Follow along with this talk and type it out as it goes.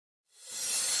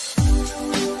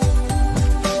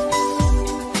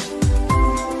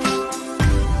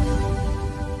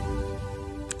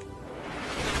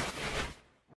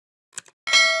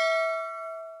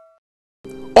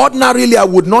Ordinarily, I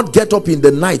would not get up in the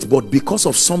night, but because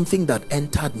of something that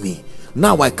entered me,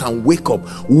 now I can wake up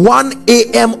 1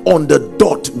 a.m. on the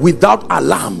dot without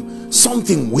alarm.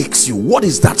 Something wakes you. What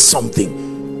is that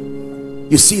something?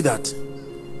 You see that?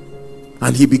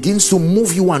 And he begins to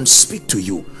move you and speak to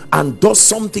you and does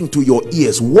something to your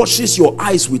ears, washes your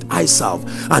eyes with eye salve,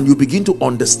 and you begin to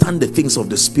understand the things of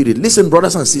the spirit. Listen,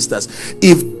 brothers and sisters,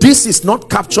 if this is not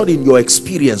captured in your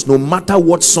experience, no matter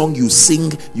what song you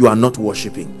sing, you are not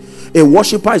worshiping. A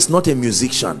worshiper is not a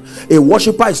musician. A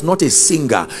worshiper is not a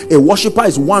singer. A worshiper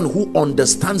is one who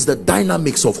understands the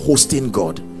dynamics of hosting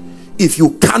God. If you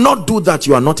cannot do that,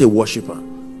 you are not a worshiper.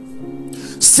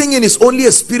 Singing is only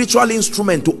a spiritual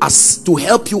instrument to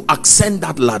help you ascend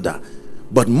that ladder.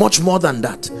 But much more than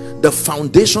that, the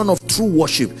foundation of true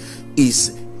worship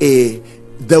is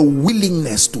the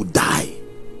willingness to die,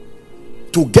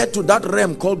 to get to that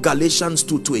realm called Galatians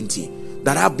 2:20,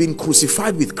 that have been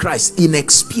crucified with Christ in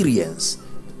experience.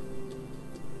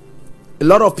 A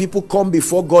lot of people come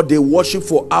before God, they worship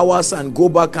for hours and go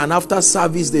back, and after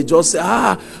service they just say,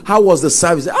 how was the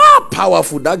service?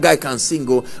 Powerful, that guy can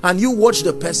sing. And you watch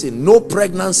the person, no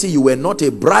pregnancy, you were not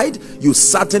a bride, you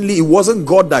certainly, it wasn't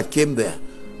God that came there.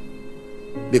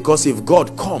 Because if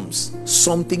God comes,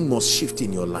 something must shift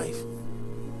in your life.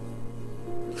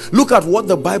 Look at what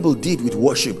the Bible did with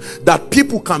worship, that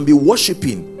people can be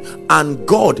worshiping and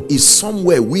God is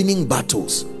somewhere winning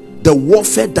battles. The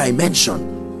warfare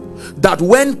dimension, that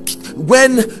when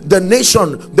the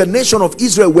nation of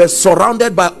Israel were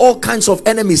surrounded by all kinds of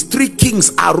enemies, 3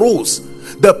 kings arose.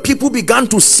 The people began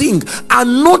to sing,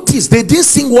 and notice they didn't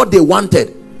sing what they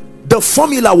wanted. The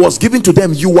formula was given to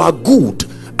them: you are good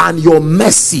and your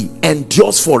mercy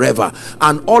endures forever.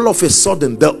 And all of a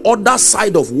sudden, the other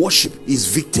side of worship is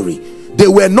victory. They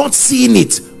were not seeing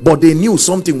it, but they knew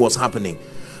something was happening.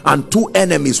 And 2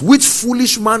 enemies, which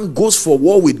foolish man goes for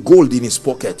war with gold in his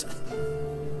pocket?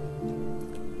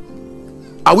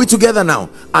 Are we together now?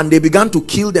 And they began to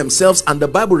kill themselves, and the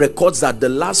Bible records that the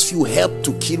last few helped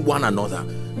to kill one another.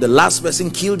 The last person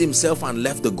killed himself and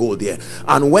left the gold there.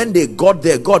 And when they got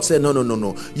there, God said,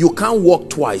 no, you can't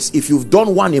walk twice. If you've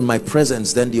done one in my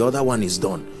presence, then the other one is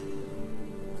done.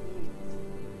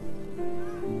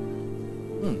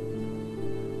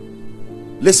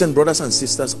 Listen, brothers and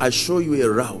sisters, I show you a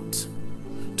route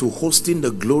to hosting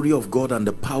the glory of God and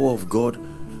the power of God.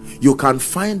 You can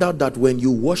find out that when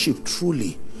you worship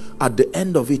truly, at the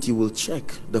end of it, you will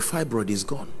check the fibroid is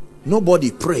gone. Nobody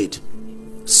prayed.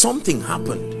 Something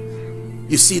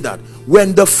happened. You see that?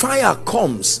 When the fire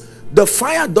comes, the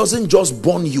fire doesn't just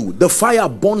burn you. The fire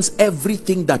burns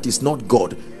everything that is not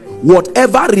God.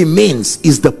 Whatever remains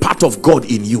is the part of God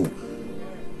in you.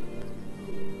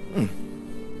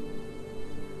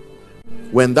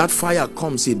 When that fire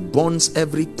comes, it burns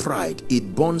every pride.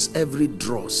 It burns every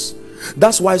dross.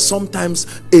 That's why sometimes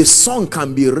a song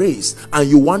can be raised and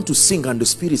you want to sing and the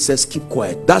Spirit says keep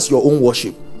quiet. That's your own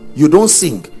worship. You don't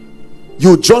sing.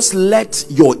 You just let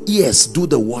your ears do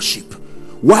the worship.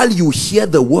 While you hear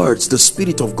the words, the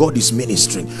Spirit of God is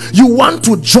ministering. You want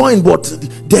to join, but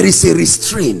there is a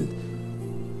restraint.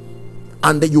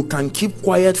 And then you can keep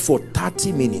quiet for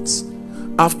 30 minutes.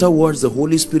 Afterwards, the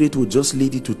Holy Spirit will just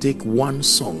lead you to take one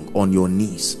song on your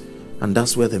knees. And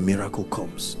that's where the miracle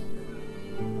comes.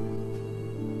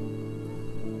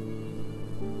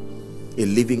 A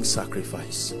living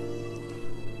sacrifice.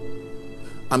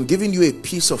 I'm giving you a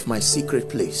piece of my secret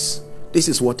place. This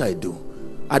is what I do.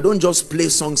 I don't just play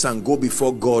songs and go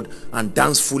before God and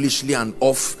dance foolishly and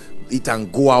off it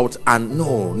and go out and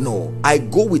no. I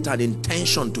go with an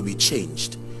intention to be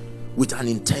changed. With an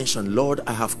intention. Lord,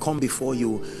 I have come before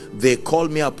you. They call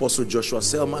me Apostle Joshua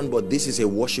Selman, but this is a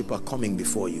worshiper coming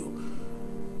before you.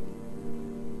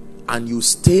 And you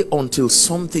stay until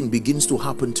something begins to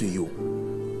happen to you.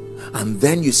 And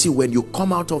then you see, when you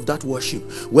come out of that worship,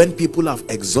 when people have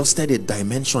exhausted a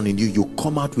dimension in you, you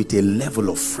come out with a level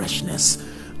of freshness,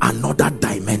 another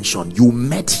dimension. You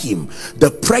met him. The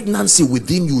pregnancy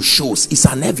within you shows, it's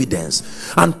an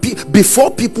evidence. And before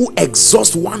people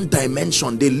exhaust one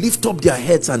dimension, they lift up their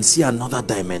heads and see another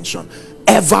dimension,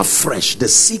 ever fresh. The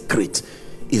secret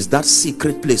is that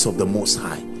secret place of the Most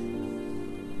High.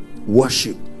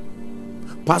 Worship.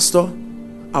 Pastor,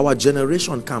 our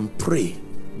generation can pray,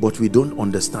 but we don't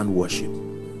understand worship.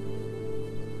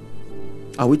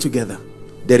 Are we together?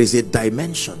 There is a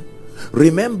dimension.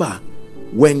 Remember,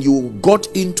 when you got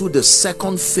into the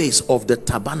second phase of the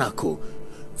tabernacle,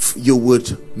 you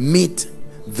would meet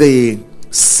the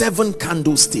 7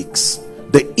 candlesticks,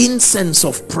 the incense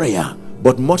of prayer.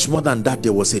 But much more than that,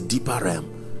 there was a deeper realm.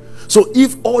 So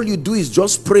if all you do is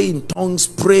just pray in tongues,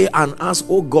 pray and ask,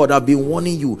 oh God, I've been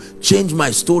warning you, change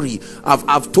my story,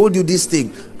 I've told you this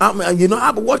thing, you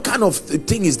know, what kind of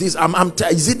thing is this?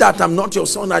 Is it that I'm not your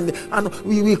son? And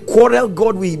we quarrel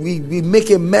God, we make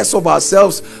a mess of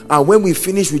ourselves, and when we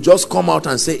finish, we just come out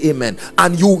and say amen,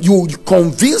 and you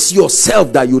convince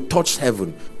yourself that you touched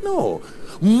heaven. No,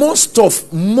 most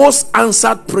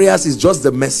answered prayers is just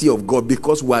the mercy of God,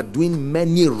 because we are doing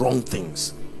many wrong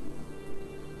things.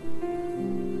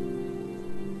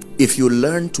 If you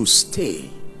learn to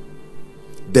stay,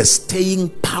 the staying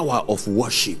power of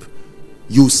worship,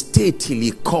 you stay till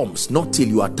he comes, not till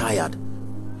you are tired.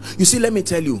 You see, let me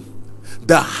tell you,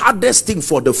 the hardest thing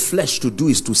for the flesh to do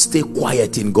is to stay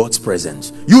quiet in God's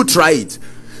presence. You try it.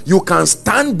 You can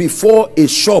stand before a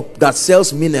shop that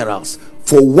sells minerals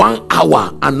for 1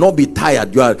 hour and not be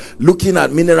tired. You are looking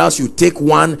at minerals, you take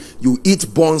one, you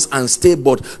eat buns and stay,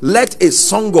 but let a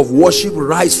song of worship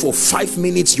rise for 5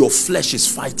 minutes, your flesh is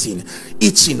fighting,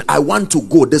 itching, I want to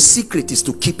go. The secret is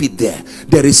to keep it there.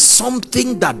 There is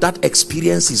something that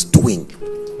experience is doing.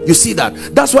 You see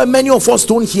that? That's why many of us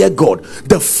don't hear God.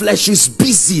 The flesh is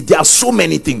busy. There are so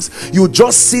many things. You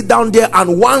just sit down there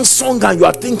and one song and you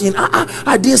are thinking,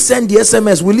 I didn't send the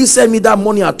SMS. Will he send me that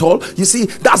money at all? You see,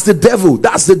 that's the devil.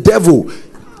 That's the devil.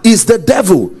 It's the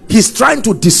devil. He's trying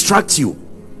to distract you.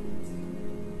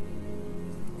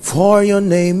 For your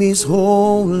name is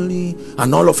holy,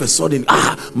 and all of a sudden,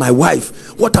 my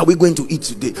wife, what are we going to eat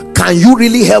today? Can you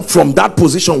really help from that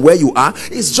position where you are?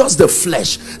 It's just the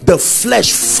flesh. The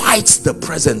flesh fights the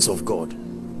presence of God.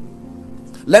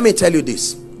 Let me tell you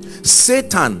this.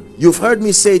 Satan, you've heard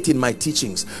me say it in my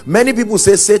teachings. Many people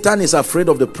say Satan is afraid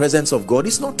of the presence of God.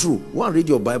 It's not true. Go and read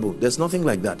your Bible. There's nothing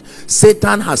like that.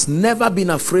 Satan has never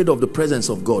been afraid of the presence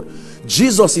of God.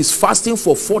 Jesus is fasting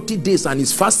for 40 days and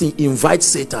his fasting invites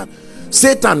Satan.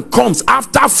 Satan comes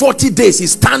after 40 days.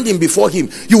 He's standing before him.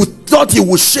 You thought he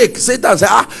would shake. Satan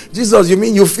said, Jesus, you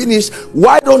mean you finished?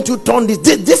 Why don't you turn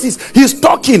this? He's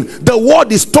talking. The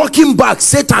word is talking back.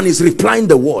 Satan is replying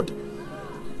the word.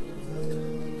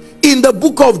 In the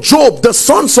book of Job, the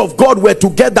sons of God were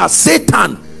together.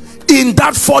 Satan, in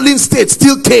that fallen state,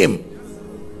 still came.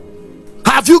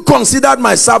 Have you considered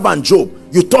my servant Job?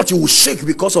 You thought you would shake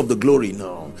because of the glory.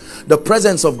 No, the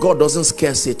presence of God doesn't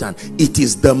scare Satan. It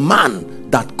is the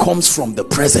man that comes from the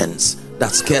presence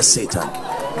that scares Satan.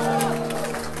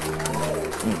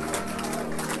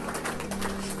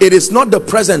 It is not the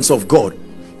presence of God.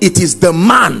 It is the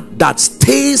man that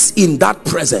stays in that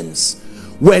presence.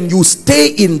 When you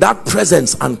stay in that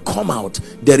presence and come out,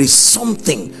 there is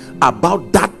something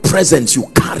about that presence you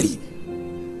carry.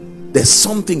 There's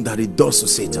something that it does to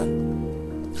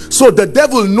Satan. So the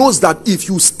devil knows that if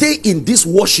you stay in this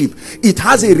worship, it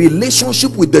has a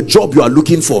relationship with the job you are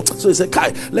looking for. So he said,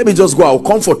 Kai, let me just go. I'll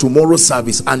come for tomorrow's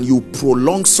service, and you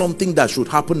prolong something that should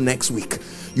happen next week.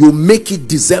 You make it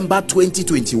December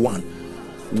 2021.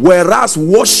 Whereas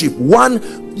worship, when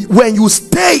you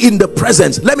stay in the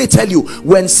presence, let me tell you,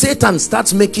 when Satan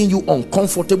starts making you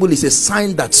uncomfortable, it's a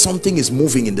sign that something is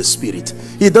moving in the spirit.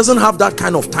 He doesn't have that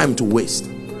kind of time to waste.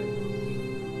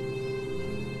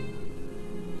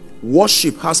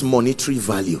 Worship has monetary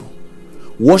value.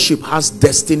 Worship has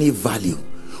destiny value.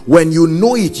 When you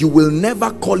know it, you will never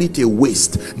call it a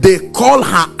waste. They call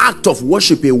her act of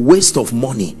worship a waste of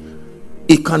money.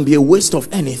 It can be a waste of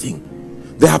anything.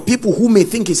 There are people who may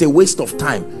think it's a waste of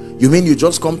time. You mean you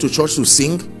just come to church to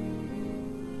sing?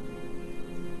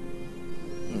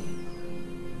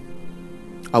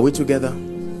 Are we together?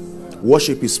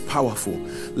 Worship is powerful.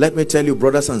 Let me tell you,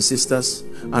 brothers and sisters,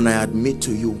 and I admit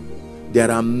to you,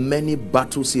 there are many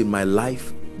battles in my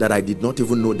life that I did not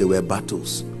even know they were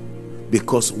battles.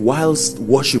 Because whilst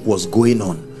worship was going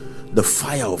on, the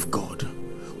fire of God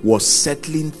was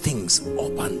settling things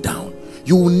up and down.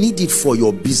 You will need it for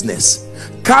your business.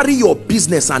 Carry your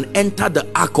business and enter the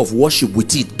ark of worship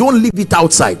with it. Don't leave it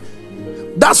outside.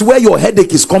 That's where your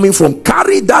headache is coming from.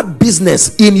 Carry that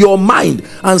business in your mind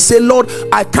and say, Lord,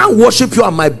 I can't worship you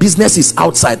and my business is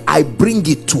outside. I bring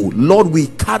it too. Lord, we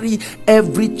carry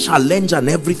every challenge and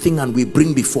everything and we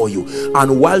bring before you.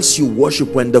 And whilst you worship,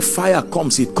 when the fire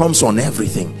comes, it comes on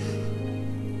everything.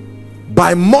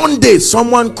 By Monday,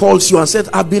 someone calls you and said,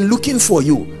 I've been looking for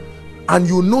you. And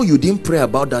you know you didn't pray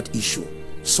about that issue.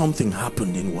 Something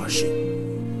happened in worship.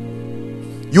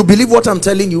 You believe what I'm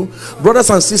telling you? Brothers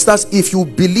and sisters, if you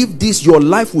believe this, your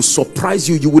life will surprise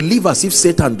you. You will live as if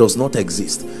Satan does not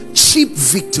exist. Cheap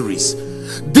victories.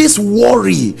 This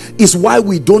worry is why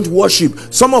we don't worship.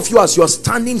 Some of you, as you are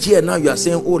standing here now, you are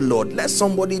saying, oh Lord, let's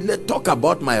talk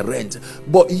about my rent.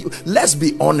 But let's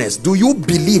be honest. Do you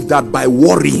believe that by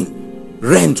worrying,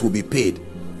 rent will be paid?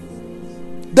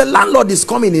 The landlord is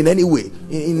coming in any way,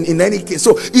 in any case.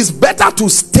 So it's better to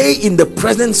stay in the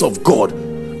presence of God,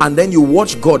 and then you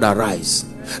watch God arise.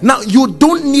 Now you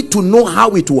don't need to know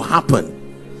how it will happen.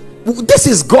 This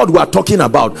is God we are talking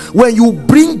about. When you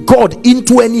bring God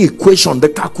into any equation, the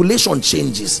calculation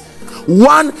changes.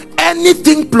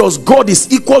 Anything plus God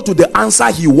is equal to the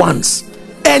answer he wants.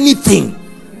 Anything.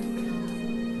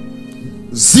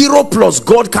 0 plus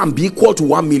God can be equal to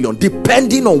 1 million,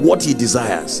 depending on what he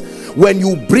desires. When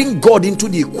you bring God into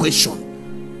the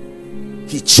equation,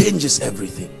 he changes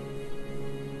everything.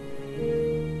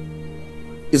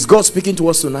 Is God speaking to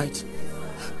us tonight?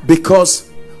 Because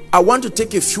I want to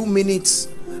take a few minutes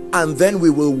and then we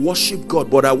will worship God,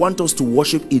 but I want us to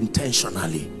worship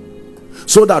intentionally,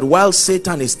 so that while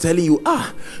Satan is telling you,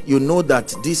 you know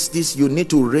that this you need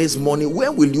to raise money,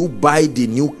 when will you buy the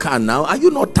new car now? Are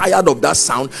you not tired of that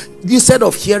sound? Instead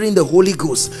of hearing the Holy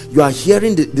Ghost, you are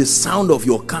hearing the sound of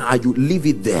your car, and you leave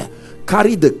it there.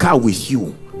 Carry the car with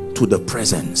you to the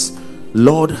presence.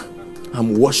 Lord,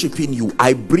 I'm worshiping you.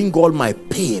 I bring all my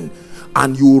pain,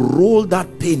 and you roll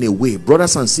that pain away.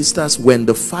 Brothers and sisters, when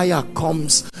the fire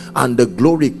comes and the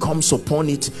glory comes upon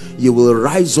it, you will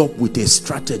rise up with a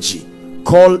strategy.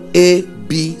 Call A,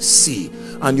 B, C,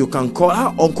 and you can call,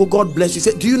 Uncle, God bless you.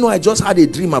 Say, do you know I just had a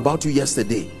dream about you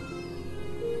yesterday?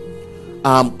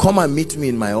 Come and meet me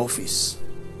in my office.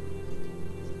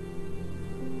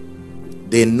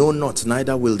 They know not,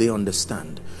 neither will they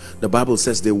understand. The Bible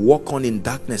says they walk on in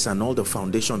darkness, and all the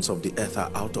foundations of the earth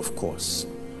are out of course.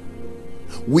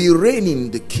 We reign in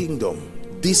the kingdom,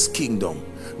 this kingdom,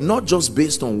 not just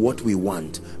based on what we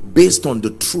want, based on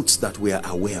the truths that we are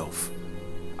aware of.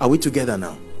 Are we together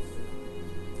now?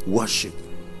 Worship.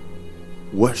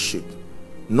 Worship.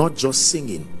 Not just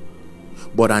singing,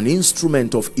 but an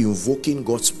instrument of invoking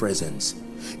God's presence.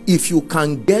 If you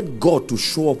can get God to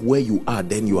show up where you are,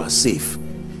 then you are safe.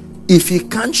 If he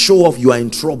can't show up, you are in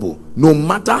trouble. No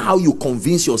matter how you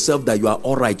convince yourself that you are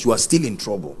all right, you are still in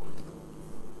trouble.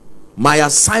 My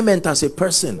assignment as a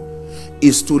person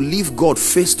is to leave God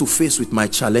face to face with my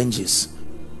challenges,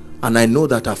 and I know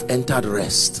that I've entered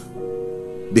rest.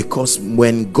 Because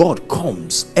when God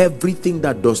comes, everything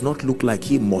that does not look like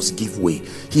him must give way.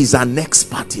 He's an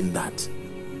expert in that.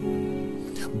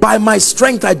 By my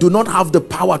strength, I do not have the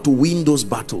power to win those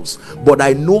battles, but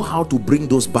I know how to bring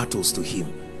those battles to him.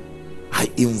 I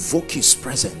invoke his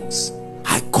presence.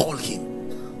 I call him.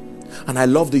 And I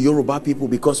love the Yoruba people,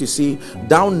 because you see,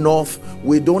 down north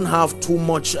we don't have too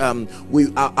much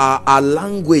our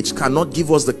language cannot give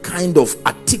us the kind of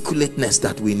articulateness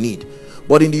that we need.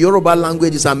 But in the Yoruba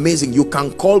language, it's amazing. You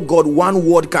can call God, one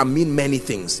word can mean many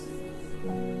things.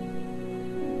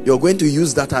 You're going to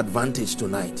use that advantage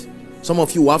tonight. Some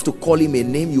of you have to call him a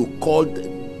name you called.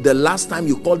 The last time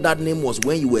you called that name was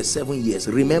when you were 7 years.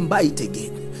 Remember it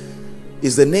again.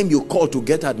 It's the name you called to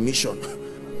get admission.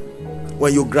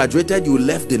 When you graduated, you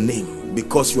left the name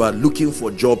because you are looking for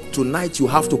a job. Tonight you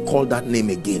have to call that name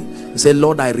again and say,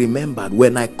 Lord, I remembered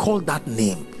when I called that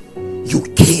name, you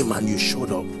came and you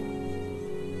showed up.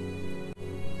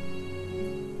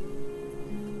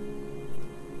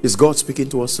 Is God speaking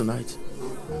to us tonight?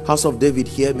 House of David,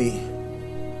 hear me.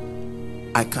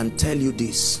 I can tell you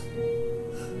this.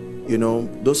 You know,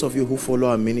 those of you who follow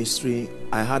our ministry,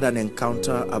 I had an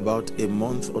encounter about a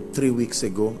month or 3 weeks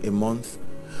ago,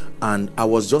 and I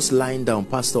was just lying down,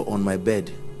 pastor, on my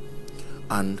bed,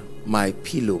 and my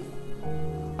pillow,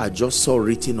 I just saw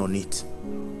written on it,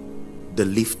 the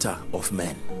lifter of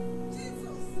men.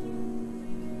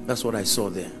 That's what I saw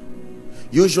there.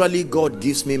 Usually God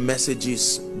gives me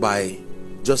messages by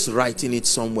just writing it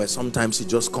somewhere. Sometimes it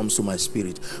just comes to my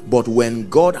spirit, but when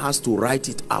God has to write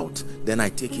it out, then I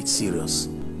take it serious.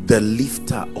 The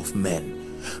lifter of men.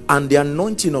 And the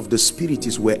anointing of the Spirit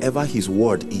is wherever his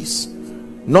word is,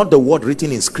 not the word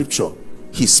written in scripture.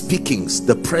 His speakings,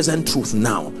 the present truth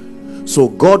now. So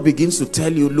God begins to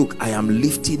tell you, look, I am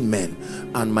lifting men.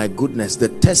 And my goodness, the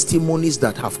testimonies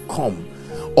that have come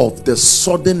of the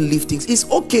sudden liftings. It's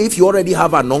okay if you already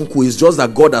have an uncle, it's just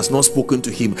that God has not spoken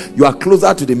to him. You are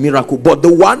closer to the miracle. But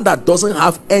the one that doesn't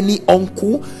have any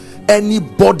uncle,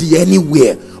 anybody,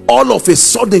 anywhere, all of a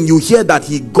sudden you hear that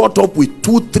he got up with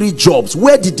 2-3 jobs.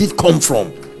 Where did it come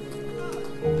from?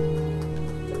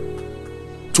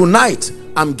 Tonight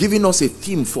I'm giving us a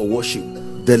theme for worship,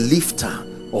 the lifter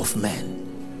of men.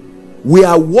 We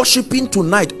are worshiping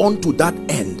tonight unto that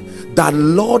end, that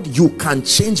Lord, you can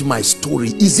change my story.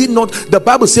 Is it not? The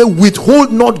Bible says,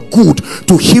 withhold not good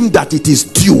to him that it is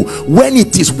due when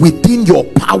it is within your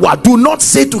power. Do not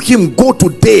say to him, go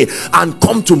today and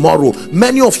come tomorrow.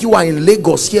 Many of you are in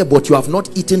Lagos here, but you have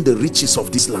not eaten the riches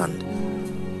of this land.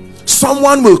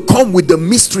 Someone will come with the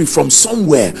mystery from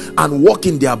somewhere and walk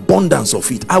in the abundance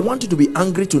of it. I want you to be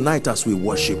angry tonight as we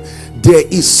worship. There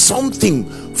is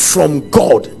something from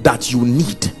God that you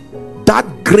need.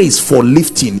 That grace for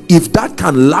lifting, if that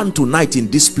can land tonight in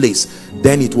this place,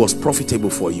 then it was profitable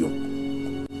for you.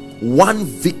 One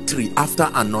victory after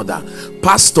another.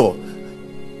 Pastor,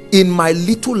 in my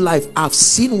little life, I've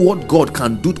seen what God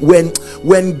can do.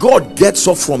 When God gets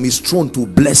up from his throne to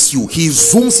bless you, he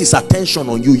zooms his attention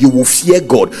on you. You will fear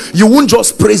God. You won't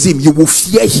just praise him, you will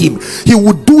fear him. He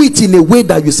will do it in a way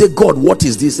that you say, God, what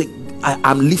is this?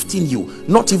 I'm lifting you.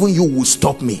 Not even you will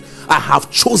stop me. I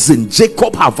have chosen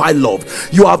Jacob, have I loved.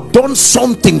 You have done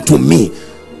something to me.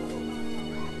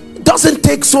 It doesn't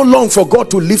take so long for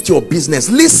God to lift your business.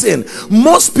 Listen,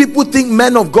 most people think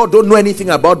men of God don't know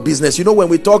anything about business. You know, when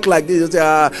we talk like this,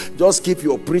 just keep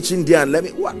your preaching there and let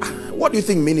me. What do you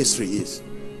think ministry is?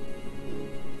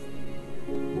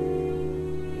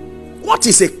 What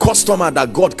is a customer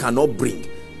that God cannot bring?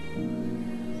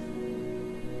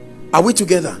 Are we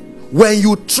together? When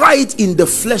you try it in the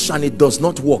flesh and it does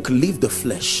not work, leave the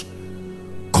flesh.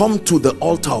 Come to the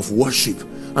altar of worship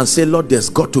and say, Lord, there's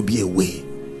got to be a way.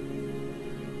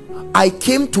 I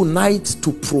came tonight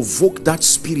to provoke that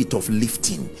spirit of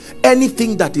lifting.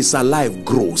 Anything that is alive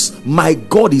grows. My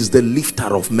God is the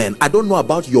lifter of men. I don't know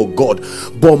about your God,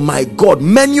 but my God,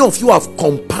 many of you have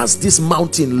compassed this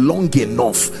mountain long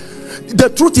enough. The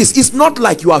truth is, it's not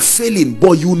like you are failing,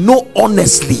 but you know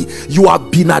honestly you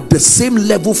have been at the same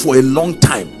level for a long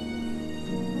time.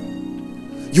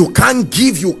 You can't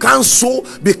give, you can't sow,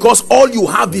 because all you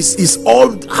have is all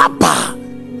haba.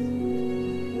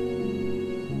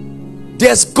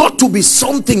 There's got to be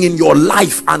something in your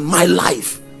life and my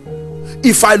life.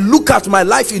 If I look at my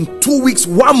life in 2 weeks,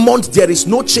 1 month, there is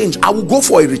no change, I will go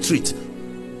for a retreat.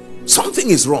 Something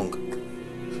is wrong.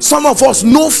 Some of us,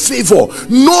 no favor.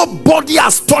 Nobody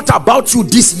has thought about you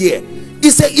this year.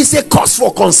 It's a cause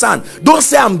for concern. Don't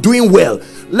say I'm doing well.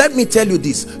 Let me tell you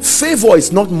this, favor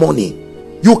is not money.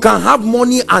 You can have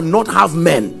money and not have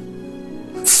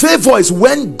men. Favor is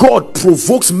when God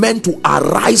provokes men to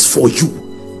arise for you.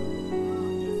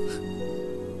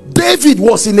 David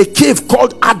was in a cave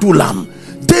called Adullam.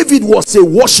 David was a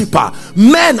worshiper.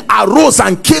 Men arose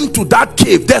and came to that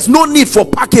cave. There's no need for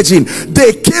packaging.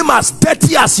 They came as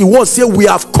dirty as he was, say, we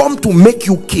have come to make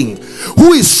you king.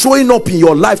 Who is showing up in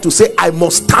your life to say, I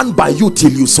must stand by you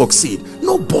till you succeed?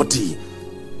 Nobody.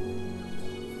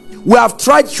 We have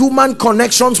tried human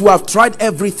connections, we have tried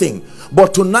everything,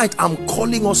 but tonight I'm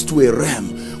calling us to a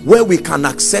realm where we can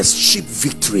access sheep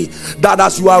victory. That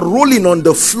as you are rolling on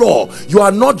the floor, you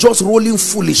are not just rolling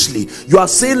foolishly. You are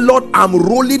saying, Lord, I'm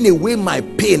rolling away my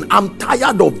pain. I'm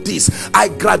tired of this. I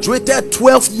graduated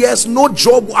 12 years, no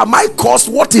job. Am I cursed?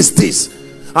 What is this?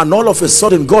 And all of a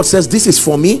sudden God says, this is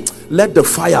for me. Let the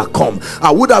fire come.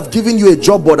 I would have given you a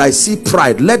job, but I see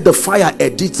pride. Let the fire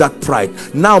edit that pride.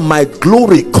 Now my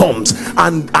glory comes,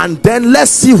 and then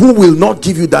let's see who will not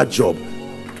give you that job.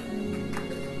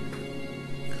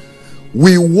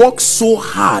 We work so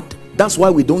hard, that's why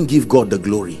we don't give God the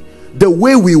glory. The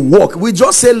way we walk, we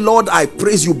just say, Lord, I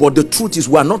praise you, but the truth is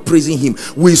we are not praising him.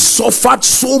 We suffered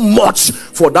so much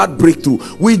for that breakthrough.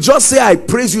 We just say, I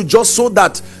praise you, just so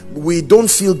that we don't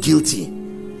feel guilty.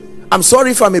 I'm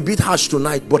sorry if I'm a bit harsh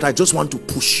tonight, but I just want to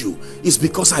push you. It's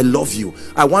because I love you.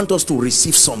 I want us to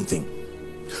receive something.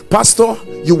 Pastor,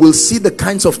 you will see the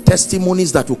kinds of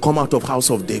testimonies that will come out of House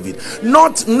of David.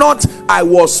 Not I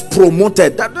was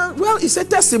promoted. Well, it's a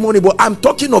testimony, but I'm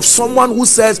talking of someone who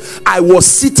says, I was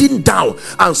sitting down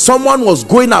and someone was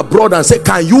going abroad and said,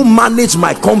 can you manage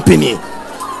my company?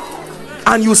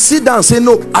 And you sit down and say,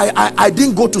 no, I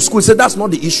didn't go to school. Say, that's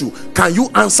not the issue. Can you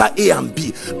answer A and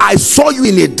B? I saw you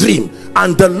in a dream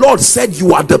and the Lord said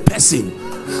you are the person.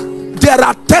 There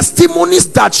are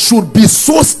testimonies that should be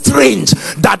so strange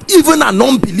that even an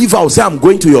unbeliever will say, I'm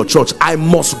going to your church. I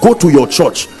must go to your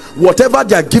church. Whatever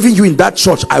they are giving you in that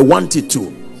church, I want it to.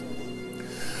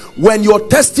 When your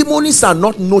testimonies are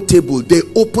not notable, they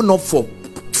open up for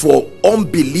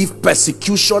unbelief,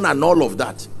 persecution, and all of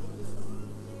that.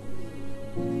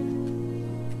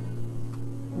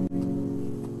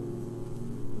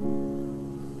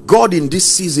 God in this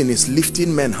season is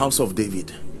lifting men, House of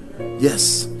David.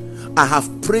 Yes. I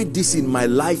have prayed this in my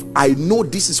life. I know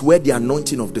this is where the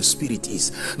anointing of the Spirit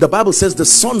is. The Bible says the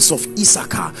sons of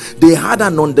Issachar, they had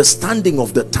an understanding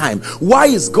of the time. Why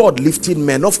is God lifting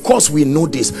men? Of course we know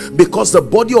this, because the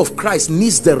body of Christ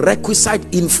needs the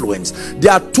requisite influence.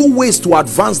 There are two ways to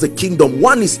advance the kingdom.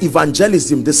 One is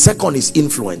evangelism, the second is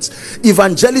influence.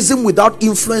 Evangelism without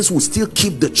influence will still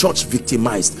keep the church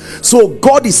victimized. So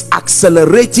God is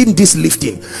accelerating this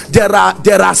lifting. There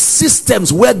are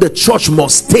systems where the church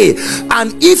must stay,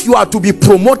 and if you are to be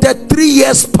promoted 3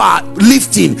 years per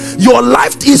lifting, your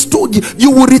life is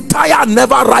you will retire and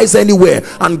never rise anywhere.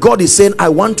 And God is saying, I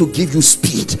want to give you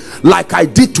speed like I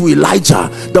did to Elijah.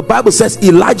 The Bible says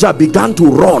Elijah began to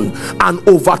run and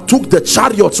overtook the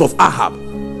chariots of Ahab.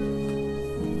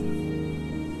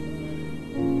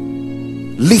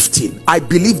 Lifting, I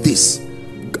believe this.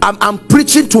 I'm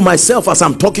preaching to myself as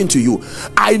I'm talking to you.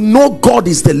 I know God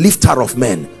is the lifter of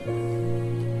men.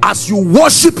 As you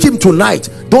worship him tonight,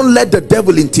 don't let the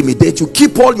devil intimidate you.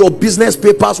 Keep all your business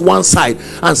papers one side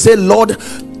and say, Lord,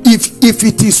 if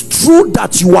it is true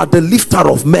that you are the lifter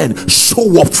of men,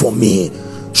 show up for me.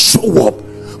 Show up.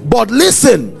 But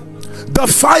listen, the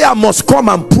fire must come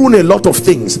and prune a lot of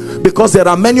things, because there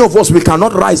are many of us, we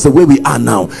cannot rise the way we are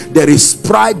now. There is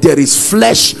pride, there is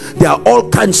flesh, there are all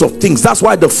kinds of things. That's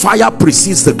why the fire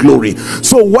precedes the glory.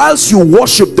 So whilst you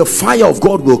worship, the fire of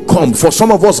God will come. For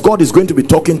some of us, God is going to be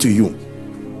talking to you.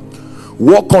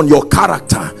 Work on your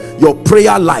character, your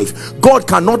prayer life. God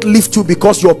cannot lift you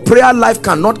because your prayer life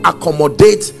cannot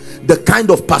accommodate the kind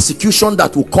of persecution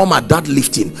that will come at that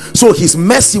lifting. So his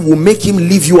mercy will make him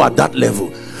leave you at that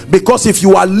level. Because if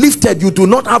you are lifted, you do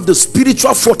not have the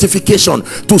spiritual fortification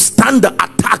to stand the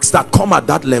attacks that come at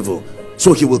that level.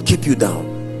 So he will keep you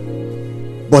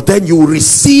down. But then you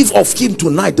receive of him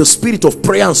tonight the spirit of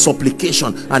prayer and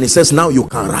supplication, and he says, now you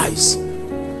can rise.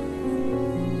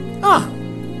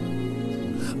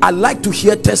 I like to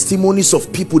hear testimonies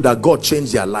of people that God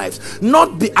changed their lives.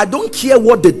 I don't care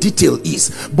what the detail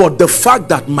is, but the fact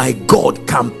that my God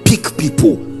can pick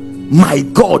people. My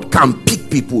God can pick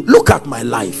people. Look at my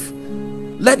life.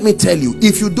 Let me tell you,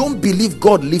 if you don't believe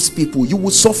God lifts people, you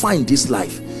will suffer in this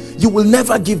life. You will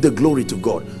never give the glory to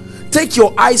God. Take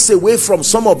your eyes away from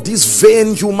some of these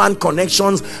vain human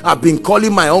connections. I've been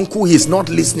calling my uncle, he's not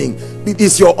listening.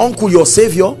 Is your uncle your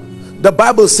savior? The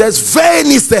Bible says, vain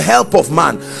is the help of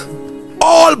man.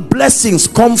 All blessings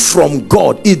come from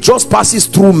God. It just passes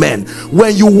through men.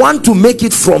 When you want to make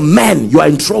it from men, you are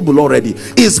in trouble already.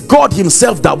 It's God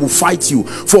himself that will fight you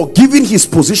for giving his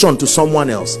position to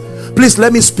someone else. Please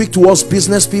let me speak to us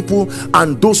business people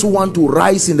and those who want to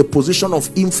rise in the position of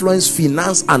influence,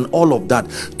 finance and all of that.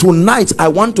 Tonight I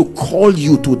want to call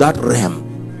you to that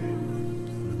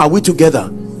realm. Are we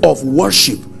together? Of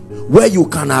worship, where you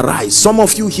can arise. Some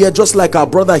of you here, just like our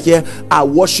brother here, are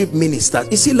worship ministers.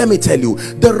 You see, let me tell you,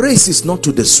 the race is not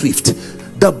to the swift.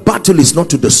 The battle is not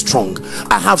to the strong.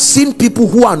 I have seen people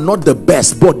who are not the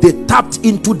best, but they tapped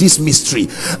into this mystery,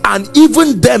 and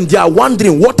even them, they are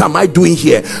wondering, what am I doing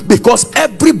here? Because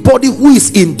everybody who is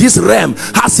in this realm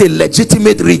has a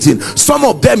legitimate reason. Some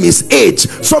of them is age,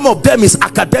 some of them is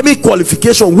academic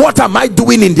qualification. What am I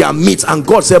doing in their midst? And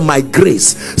God said, my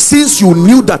grace, since you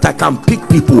knew that I can pick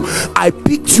people, I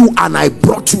picked you and I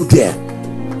brought you there.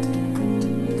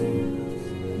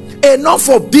 Enough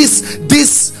of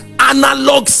this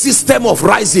analog system of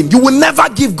rising. You will never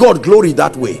give God glory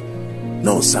that way.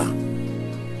 No, sir.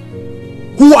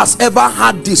 Who has ever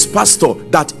had this, pastor,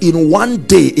 that in one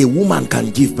day a woman can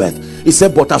give birth? He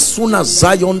said, but as soon as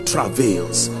Zion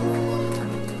travails.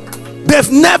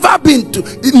 They've never been to,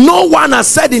 no one has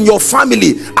said in your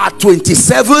family at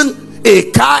 27,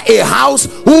 a car, a house,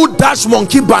 who dash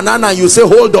monkey banana, and you say,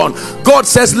 hold on. God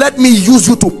says, let me use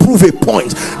you to prove a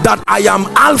point that I am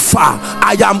Alpha,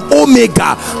 I am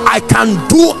Omega, I can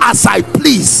do as I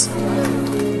please.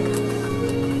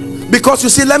 Because you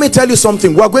see, let me tell you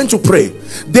something. We're going to pray.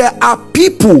 There are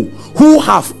people who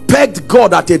have pegged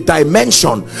God at a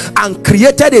dimension and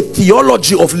created a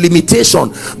theology of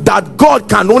limitation, that God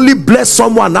can only bless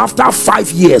someone after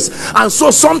 5 years. And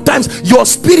so sometimes your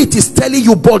spirit is telling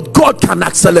you, but God can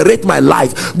accelerate my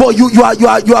life. But you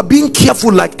are being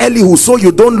careful like Elihu, so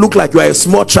you don't look like you are a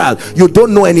small child. You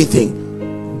don't know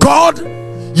anything. God,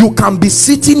 you can be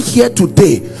sitting here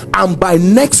today, and by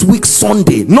next week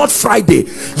Sunday, not Friday,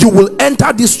 you will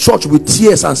enter this church with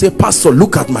tears and say, pastor,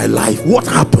 look at my life. What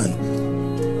happened?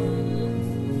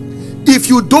 If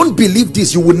you don't believe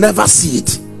this, you will never see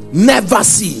it. Never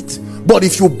see it. But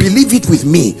if you believe it with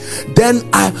me, then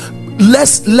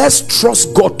let's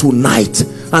trust God tonight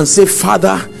and say,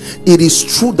 Father, it is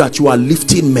true that you are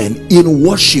lifting men in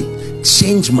worship.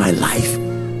 Change my life.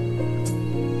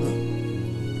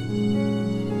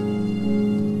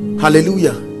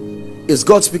 Hallelujah. Is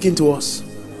God speaking to us?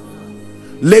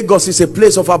 Lagos is a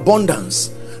place of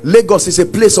abundance. Lagos is a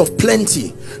place of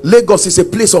plenty. Lagos is a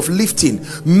place of lifting.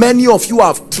 Many of you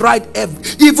have tried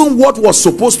even what was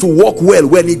supposed to work well,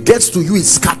 when it gets to you it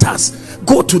scatters.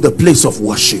 Go to the place of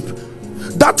worship.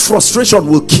 That frustration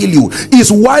will kill you.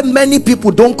 Is why many people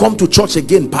don't come to church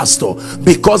again, pastor,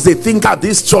 because they think at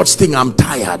this church thing I'm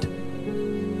tired.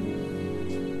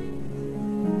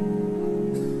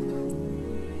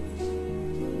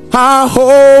 Our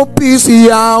hope is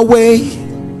Yahweh,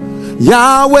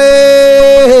 Yahweh.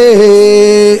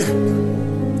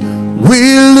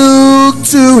 We look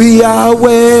to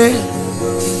Yahweh,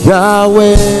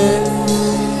 Yahweh.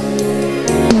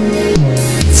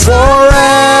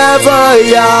 Forever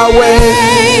Yahweh,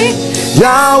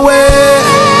 Yahweh.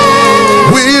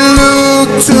 We look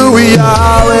to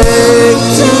Yahweh,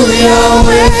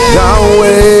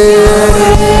 Yahweh.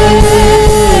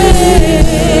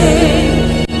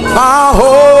 Our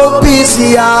hope is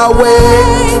Yahweh,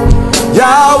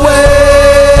 Yahweh.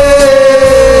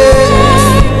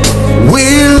 We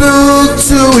look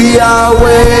to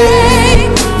Yahweh,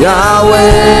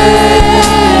 Yahweh.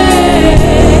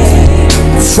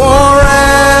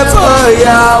 Forever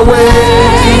Yahweh,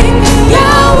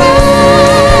 Yahweh.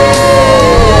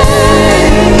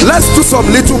 Let's do some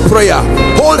little prayer.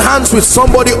 Hold hands with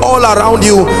somebody all around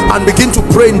you and begin to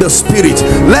pray in the spirit.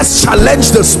 Let's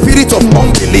challenge the spirit of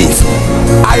unbelief.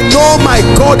 I know my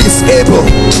God is able.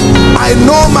 I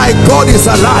know my God is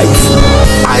alive.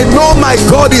 I know my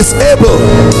God is able.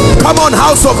 Come on,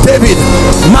 house of David.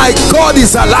 My God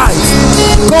is alive.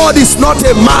 God is not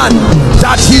a man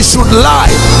that he should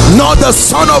lie, nor the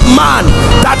son of man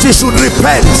that he should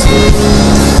repent.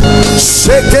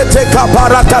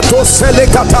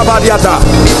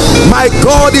 My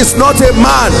God is not a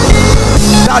man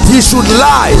that he should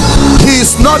lie. He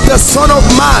is not the son of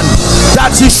man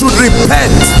that he should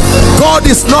repent. God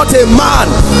is not a man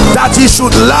that he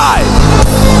should lie,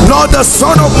 nor the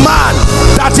son of man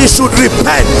that he should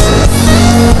repent.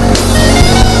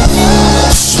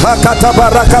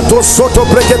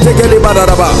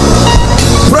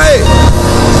 Pray.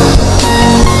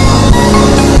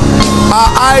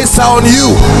 Our eyes are on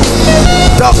you,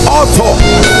 the author,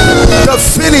 the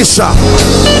finisher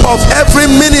of every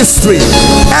ministry,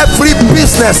 every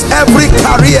business, every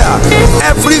career,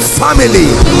 every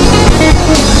family.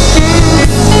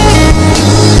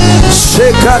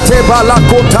 Shekate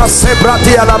balakota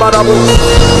sebrati alabarabu.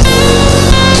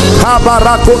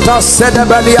 Kabarakota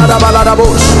sedebeli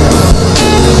alabalarabush.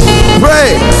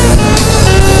 Pray.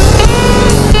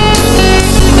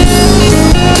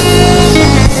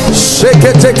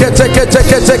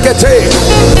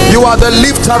 You are the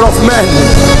lifter of men.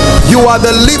 You are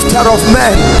the lifter of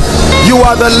men. You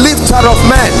are the lifter of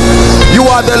men. You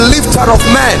are the lifter of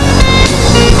men.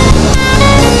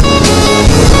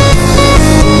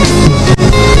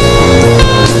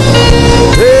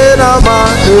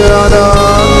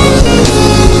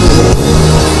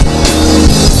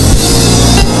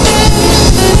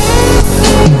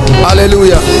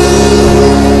 Hallelujah.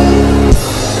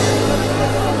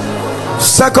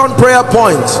 Second prayer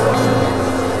point.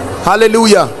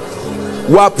 Hallelujah.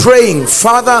 We are praying,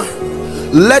 Father,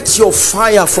 let your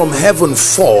fire from heaven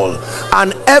fall,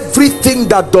 and everything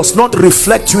that does not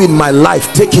reflect you in my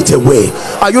life, take it away.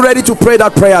 Are you ready to pray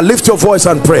that prayer? Lift your voice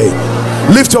and pray.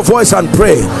 Lift your voice and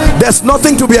pray. There's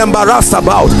nothing to be embarrassed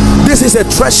about. This is a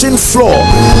threshing floor.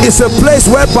 It's a place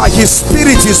whereby his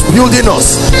spirit is building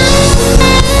us.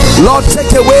 Lord,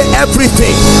 take away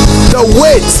everything, the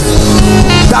weight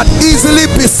that easily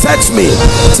besets me,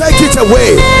 take it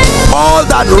away. All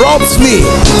that robs me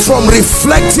from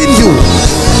reflecting you,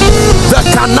 the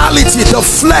carnality, the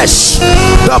flesh,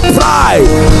 the pride,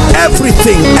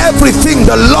 everything,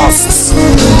 the lusts,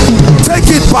 take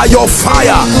it by your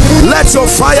fire. Let your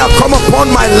fire come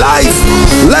upon my life.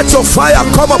 Let your fire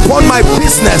come upon my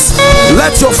business.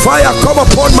 Let your fire come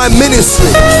upon my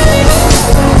ministry.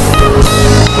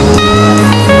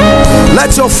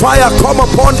 Let your fire come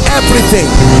upon everything.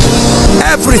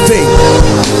 Everything.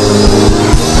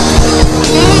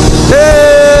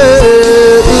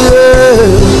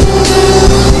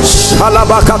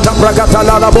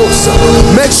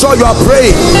 Make sure you are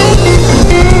praying.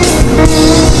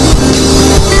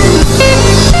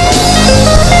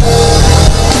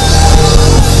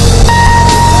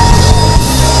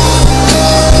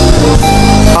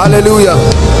 Hallelujah.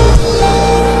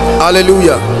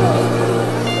 Hallelujah.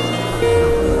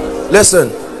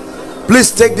 Listen,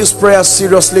 please take this prayer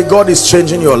seriously. God is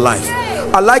changing your life.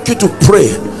 I'd like you to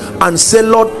pray and say,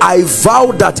 Lord, I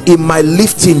vow that in my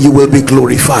lifting you will be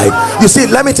glorified. You see,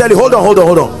 let me tell you, hold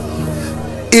on.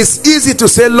 It's easy to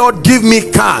say, Lord, give me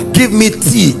car, give me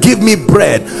tea, give me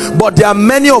bread. But there are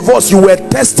many of us, you were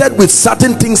tested with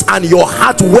certain things and your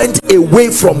heart went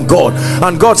away from God.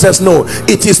 And God says, no,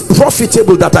 it is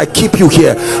profitable that I keep you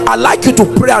here. I'd like you to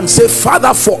pray and say,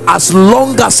 Father, for as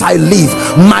long as I live,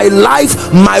 my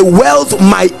life, my wealth,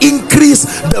 my increase,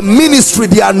 the ministry,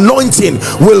 the anointing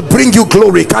will bring you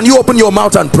glory. Can you open your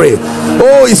mouth and pray?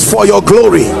 Oh, it's for your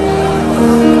glory.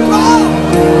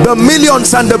 The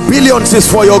millions and the billions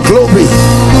is for your glory.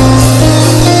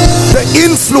 The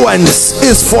influence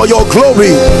is for your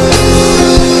glory.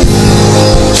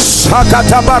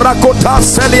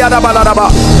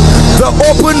 The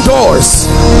open doors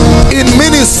in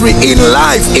ministry, in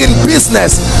life, in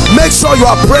business, make sure you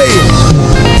are praying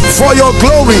for your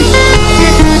glory.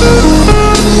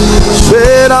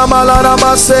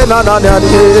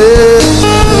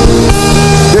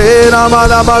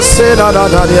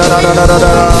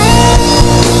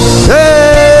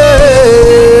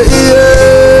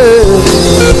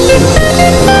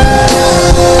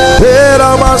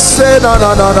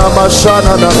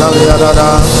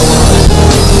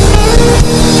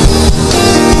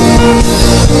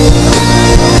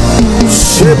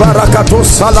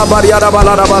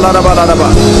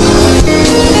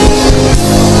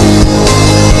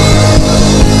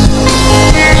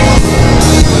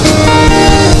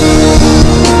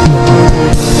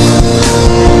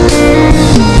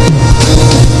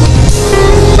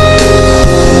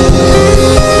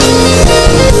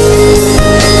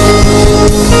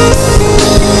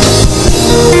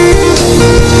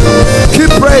 Keep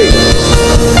praying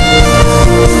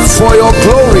for your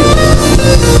glory,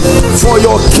 for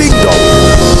your kingdom.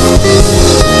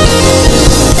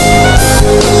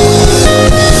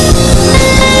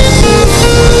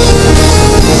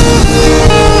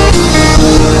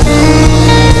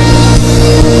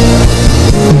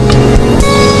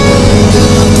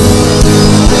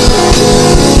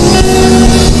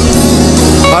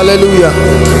 Hallelujah.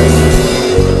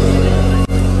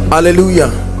 Hallelujah.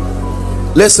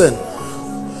 Listen,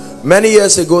 many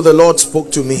years ago the Lord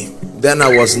spoke to me. Then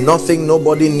I was nothing.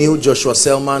 Nobody knew Joshua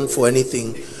Selman for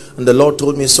anything. And the Lord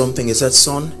told me something. He said,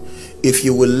 son, if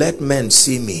you will let men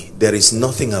see me, there is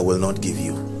nothing I will not give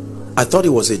you. I thought it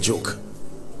was a joke.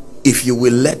 If you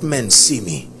will let men see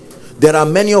me. There are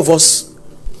many of us,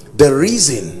 the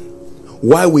reason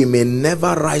why we may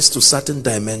never rise to certain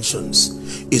dimensions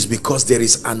is because there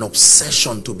is an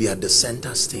obsession to be at the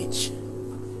center stage.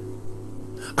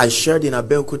 I shared in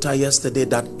Abeokuta yesterday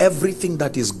that everything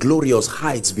that is glorious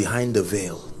hides behind the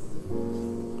veil.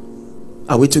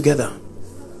 Are we together?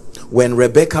 When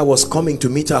Rebecca was coming to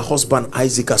meet her husband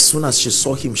Isaac, as soon as she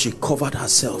saw him, she covered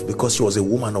herself because she was a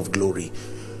woman of glory.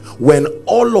 When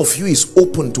all of you is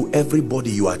open to everybody,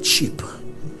 you are cheap.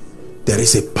 There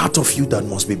is a part of you that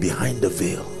must be behind the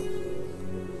veil.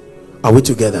 Are we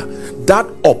together? That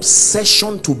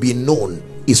obsession to be known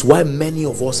is why many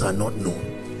of us are not known.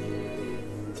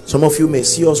 Some of you may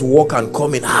see us walk and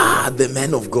come in, the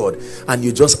men of God, and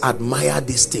you just admire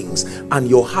these things and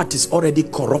your heart is already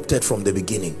corrupted from the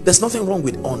beginning. There's nothing wrong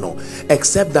with honor,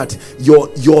 except that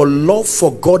your love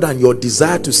for God and your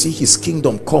desire to see his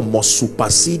kingdom come must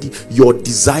supersede your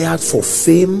desire for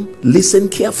fame. Listen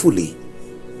carefully.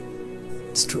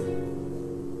 It's true.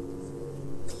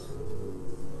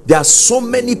 There are so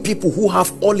many people who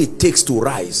have all it takes to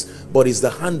rise, but it's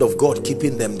the hand of God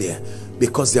keeping them there.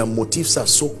 Because their motives are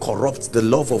so corrupt, the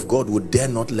love of God would dare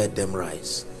not let them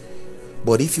rise.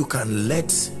 But if you can let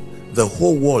the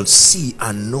whole world see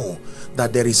and know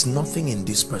that there is nothing in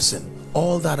this person,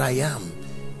 all that I am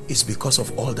is because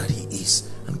of all that he is.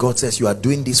 And God says, you are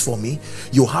doing this for me.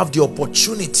 You have the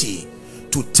opportunity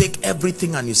to take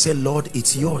everything and you say, Lord,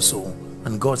 it's yours. Oh.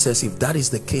 And God says, if that is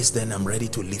the case, then I'm ready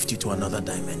to lift you to another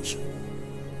dimension.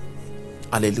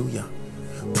 Hallelujah.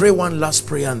 Pray one last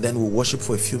prayer and then we'll worship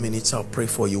for a few minutes. I'll pray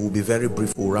for you. We'll be very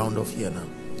brief. We'll round off here now.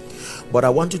 But I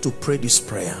want you to pray this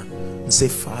prayer and say,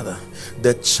 Father,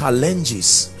 the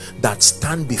challenges that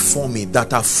stand before me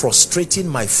that are frustrating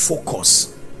my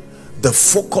focus, the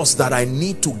focus that I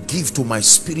need to give to my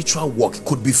spiritual work,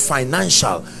 could be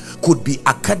financial, could be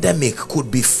academic,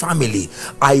 could be family.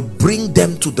 I bring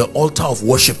them to the altar of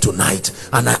worship tonight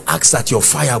and I ask that your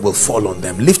fire will fall on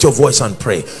them. Lift your voice and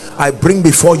pray. I bring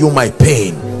before you my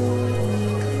pain.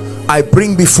 I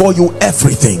bring before you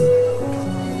everything.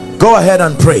 Go ahead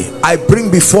and pray. I bring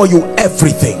before you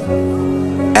everything.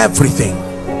 Everything.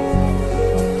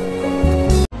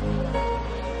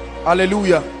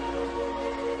 Hallelujah.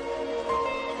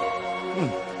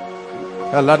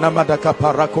 Now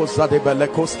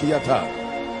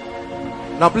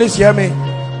please hear me.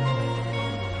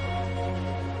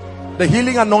 The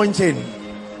healing anointing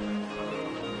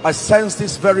I sense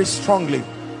this very strongly,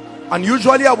 and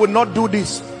usually I would not do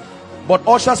this, but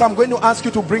ushers, I'm going to ask you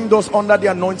to bring those under the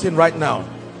anointing right now.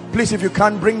 Please, if you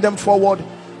can't, bring them forward.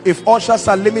 If ushers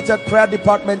are limited prayer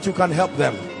department, you can help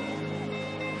them.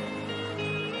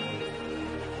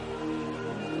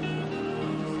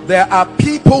 There are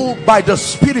people by the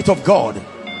Spirit of God.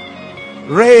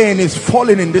 Rain is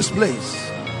falling in this place.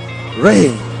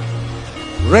 Rain,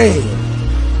 rain.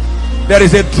 There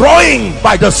is a drawing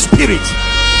by the Spirit.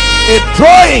 A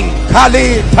drawing.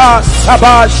 Kalita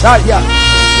Sabashaya.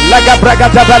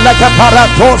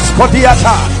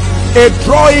 A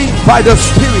drawing by the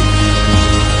Spirit.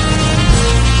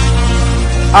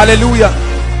 Hallelujah.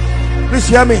 Please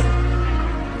hear me.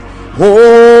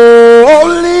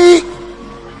 Holy,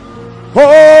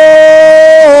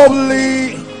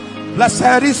 holy,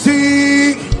 blessed is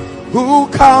he who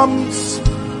comes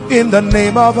in the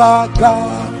name of our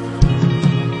God.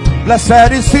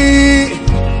 Blessed is he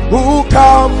who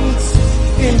comes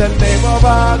in the name of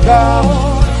our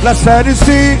God. Blessed is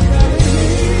he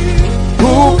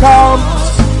who comes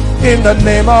in the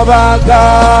name of our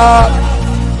God.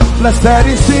 Blessed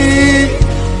is he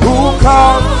who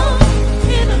comes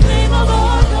in the name of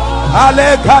our God.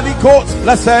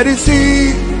 Blessed is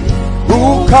he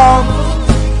who comes.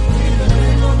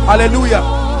 Hallelujah.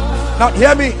 Now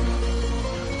hear me.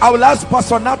 I will ask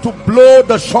Pastor now to blow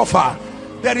the shofar.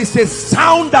 There is a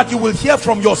sound that you will hear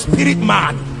from your spirit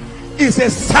man. It's a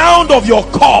sound of your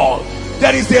call.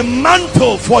 There is a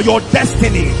mantle for your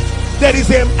destiny. There is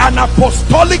an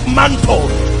apostolic mantle,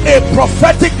 a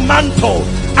prophetic mantle,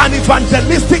 an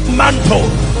evangelistic mantle.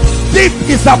 Deep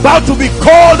is about to be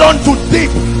called unto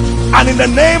deep. And in the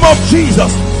name of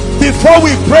Jesus, before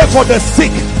we pray for the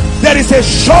sick, there is a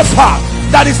shofar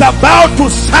that is about to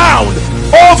sound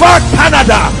over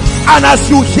Canada. And as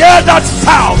you hear that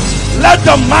sound, let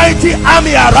the mighty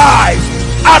army arise.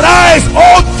 Arise,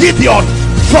 O Gideon,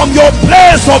 from your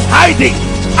place of hiding.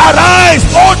 Arise,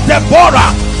 O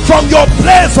Deborah, from your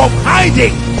place of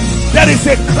hiding. There is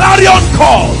a clarion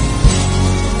call.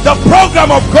 The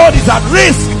program of God is at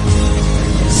risk.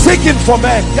 Seeking for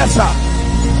men. Yes, sir.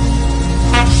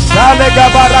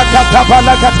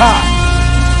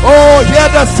 Oh, hear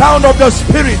the sound of the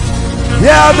Spirit.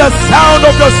 Hear the sound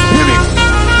of the Spirit.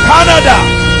 Canada,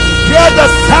 hear the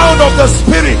sound of the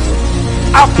Spirit.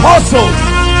 Apostles,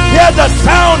 hear the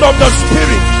sound of the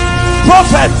Spirit.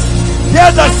 Prophets, hear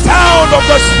the sound of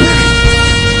the Spirit.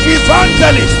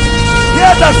 Evangelists,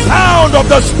 hear the sound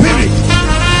of the Spirit.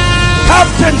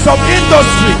 Captains of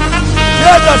industry,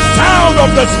 hear the sound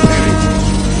of the Spirit.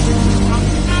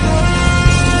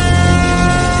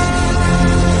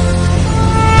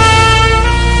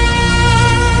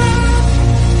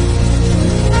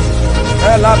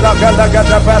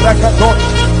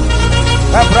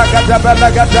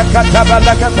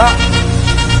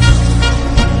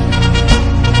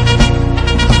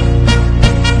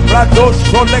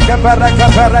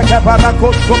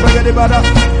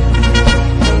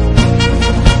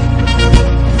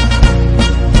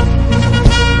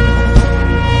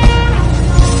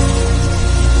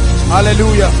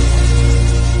 Hallelujah.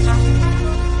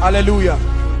 Hallelujah.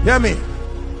 Hear me.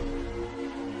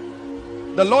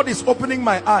 The Lord is opening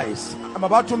my eyes. I'm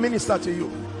about to minister to you.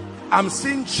 I'm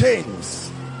seeing chains.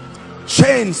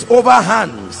 Chains over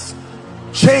hands.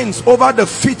 Chains over the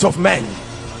feet of men.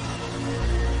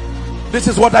 This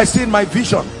is what I see in my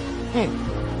vision.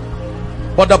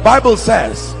 But the Bible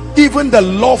says, even the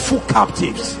lawful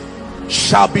captives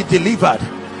shall be delivered.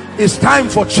 It's time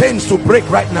for chains to break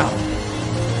right now.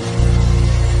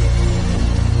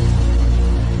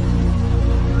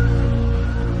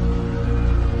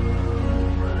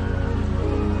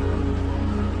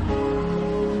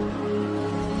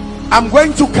 I'm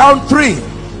going to count 3,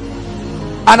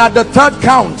 and at the third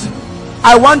count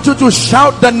I want you to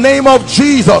shout the name of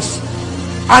Jesus.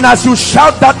 And as you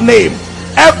shout that name,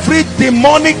 every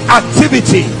demonic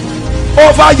activity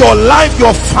over your life,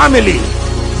 your family,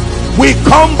 we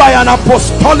come by an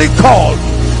apostolic call,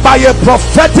 by a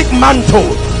prophetic mantle,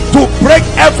 to break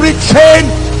every chain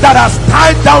that has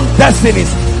tied down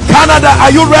destinies. Canada,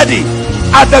 are you ready?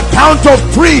 At the count of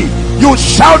 3, you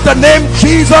shout the name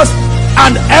Jesus,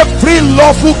 and every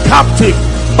lawful captive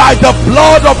by the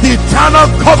blood of the eternal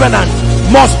covenant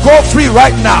must go free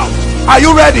right now. Are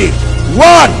you ready? 1,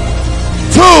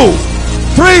 2,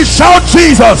 3. Shout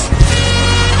Jesus.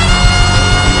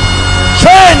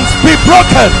 Chains be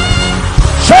broken.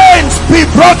 Chains be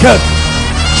broken.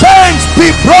 Chains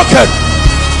be broken.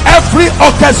 Every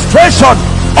orchestration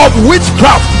of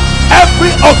witchcraft,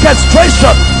 every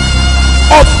orchestration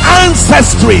of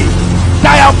ancestry,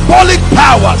 diabolic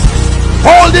powers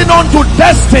holding on to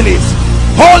destinies,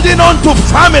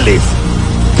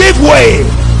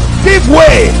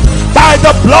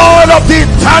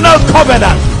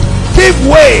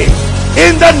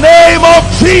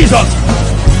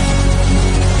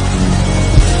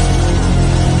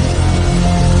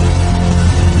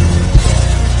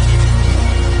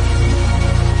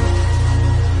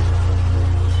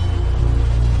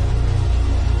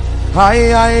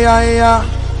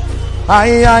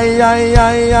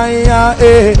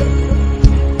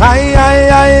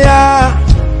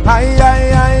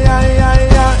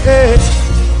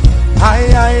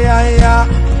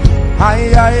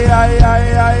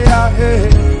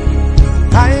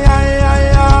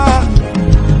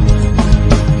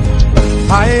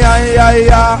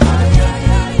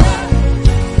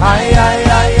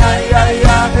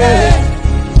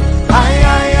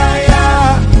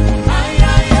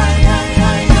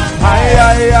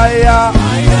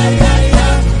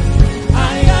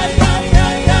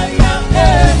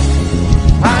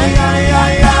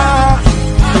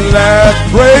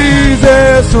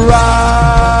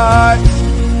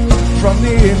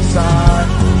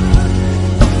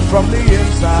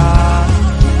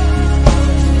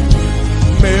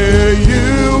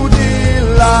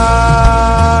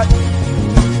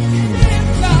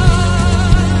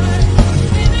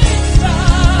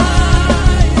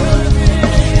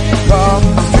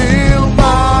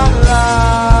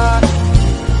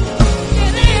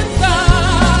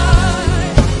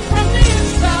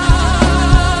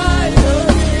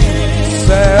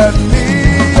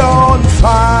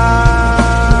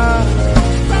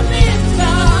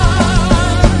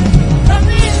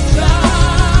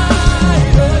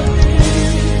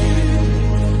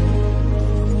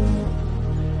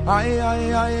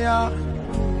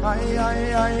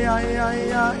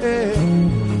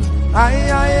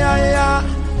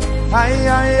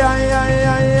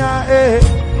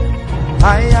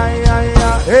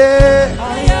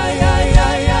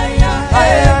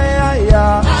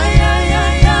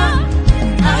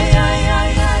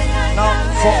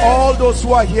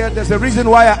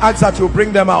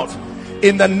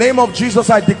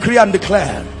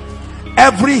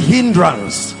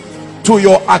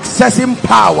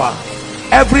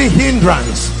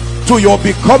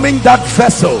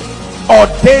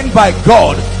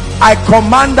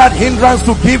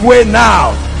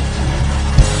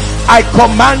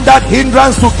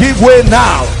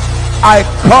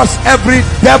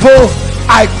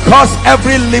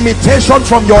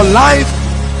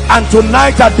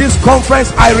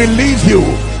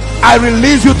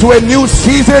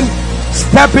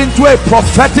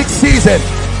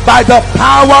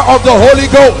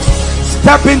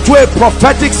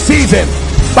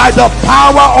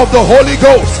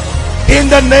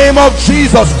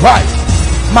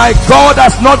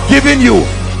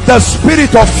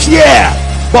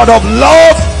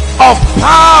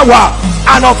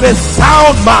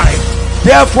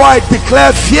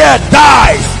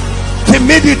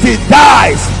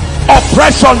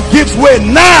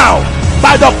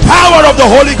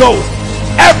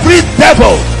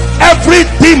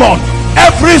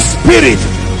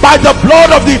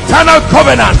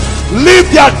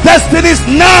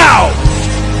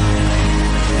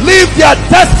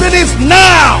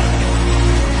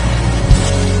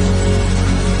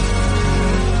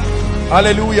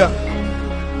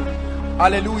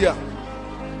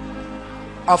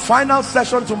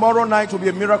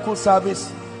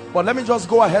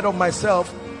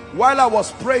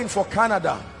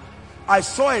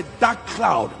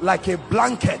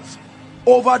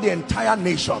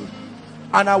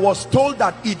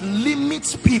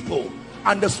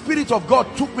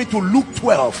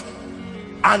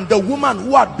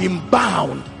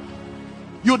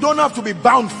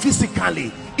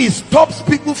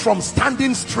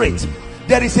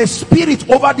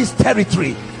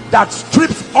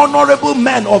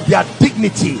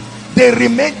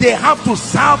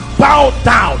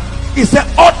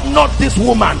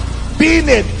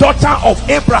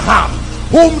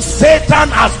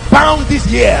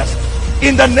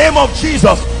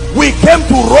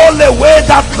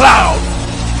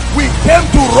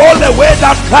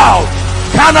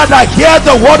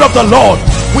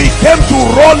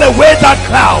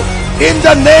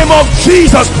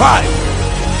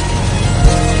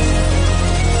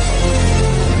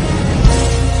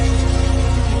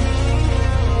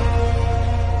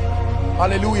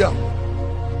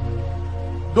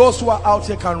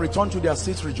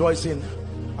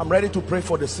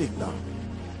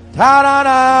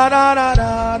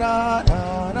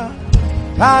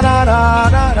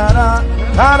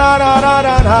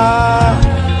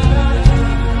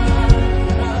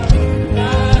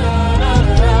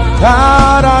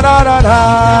 Da, da, da, da, da.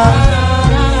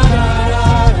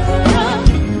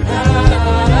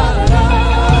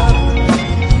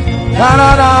 Da, da,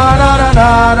 da, da,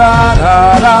 da, da,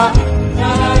 da, da.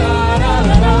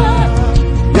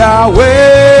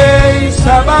 Yahweh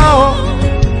Sabaoth,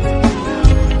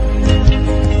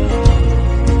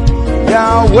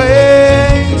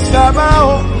 Yahweh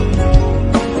Sabaoth.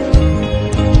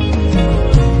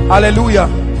 Hallelujah.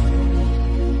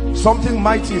 Something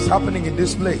mighty is happening in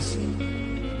this place.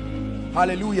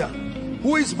 Hallelujah.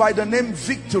 Who is by the name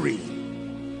Victory?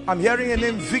 I'm hearing a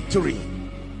name Victory.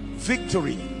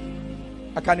 Victory.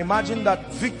 I can imagine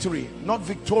that Victory, not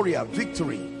Victoria,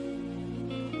 Victory.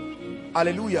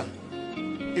 Hallelujah.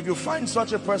 If you find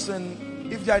such a person,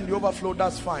 if they're in the overflow,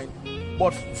 that's fine.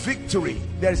 But Victory,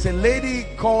 there is a lady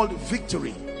called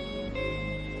Victory.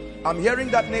 I'm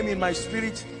hearing that name in my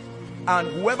spirit, and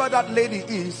whoever that lady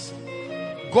is,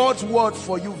 God's word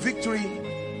for you, Victory,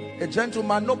 a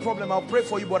gentleman, no problem, I'll pray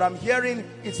for you, but I'm hearing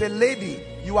it's a lady.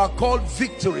 You are called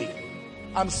Victory.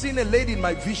 I'm seeing a lady in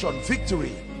my vision,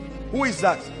 Victory. Who is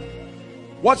that?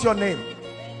 What's your name?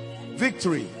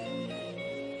 Victory.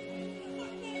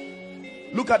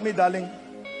 Look at me, darling.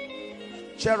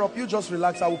 Cheer up. You just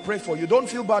relax. I will pray for you. Don't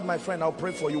feel bad, my friend. I'll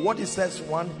pray for you. What he says to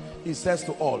one, he says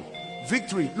to all.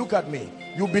 Victory. Look at me.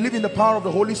 You believe in the power of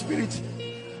the Holy Spirit.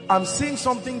 I'm seeing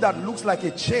something that looks like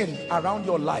a chain around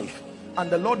your life, and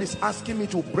the Lord is asking me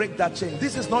to break that chain.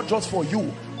 This is not just for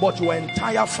you, but your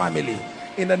entire family.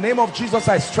 In the name of Jesus,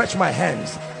 I stretch my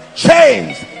hands.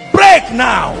 Chains, break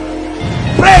now.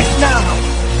 Break now.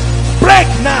 Break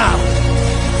now.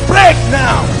 Break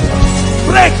now.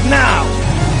 Break now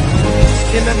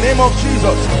in the name of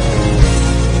Jesus.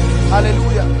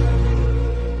 Hallelujah.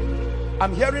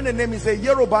 I'm hearing a name. Is a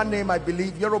Yoruba name, I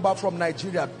believe. Yoruba from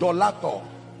Nigeria. Dolapo.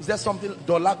 Is there something?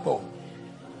 Dolapo.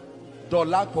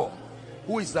 Dolapo.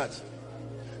 Who is that?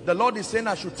 The Lord is saying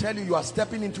I should tell you, you are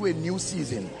stepping into a new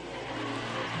season.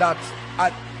 That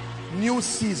a new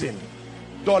season.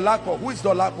 Dolapo. Who is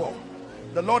Dolapo?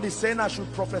 The Lord is saying I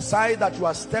should prophesy that you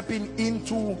are stepping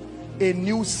into a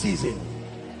new season.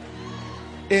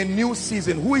 A new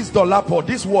season. Who is Dolapo?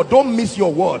 This word, don't miss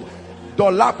your word.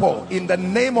 Dolapo, in the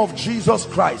name of Jesus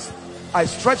Christ, I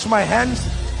stretch my hands.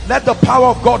 Let the power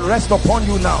of God rest upon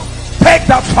you now. Take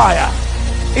that fire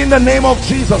in the name of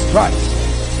Jesus Christ.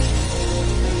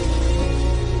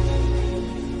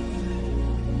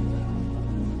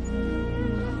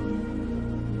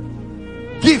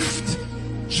 Gift.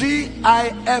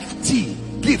 G-I-F-T.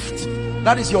 Gift.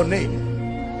 That is your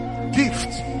name. Gift.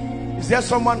 Is there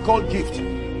someone called Gift?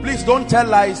 Please don't tell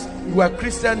lies. You are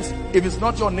Christians. If it's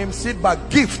not your name, sit back.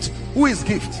 Gift. Who is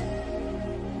Gift?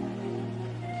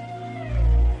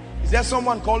 Is there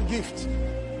someone called Gift?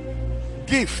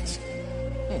 Gift.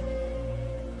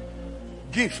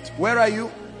 Gift. Where are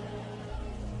you?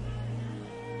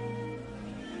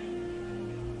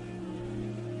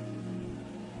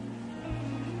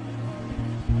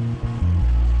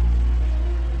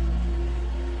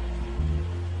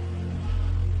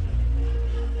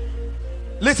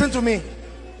 Listen to me.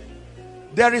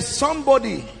 There is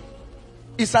somebody,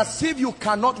 it's as if you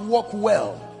cannot walk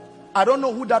well. I don't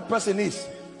know who that person is.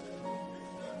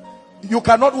 You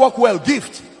cannot walk well.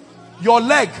 Gift. Your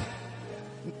leg.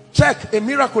 Check. A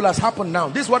miracle has happened now.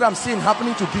 This is what I'm seeing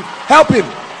happening to Gift. Help him.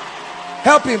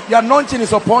 Help him. The anointing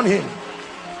is upon him.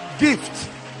 Gift.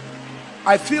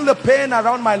 I feel the pain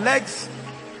around my legs.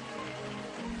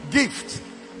 Gift.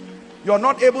 You're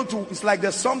not able to. It's like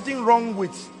there's something wrong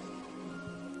with.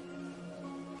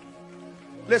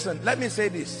 Listen, let me say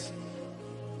this.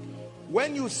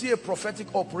 When you see a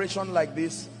prophetic operation like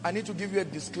this, I need to give you a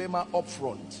disclaimer up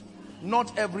front.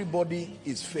 Not everybody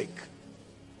is fake.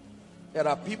 There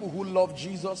are people who love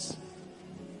Jesus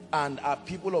and are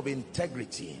people of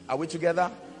integrity. Are we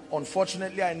together?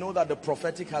 Unfortunately, I know that the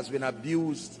prophetic has been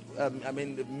abused.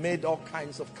 Made all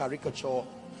kinds of caricature.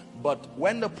 But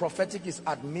when the prophetic is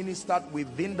administered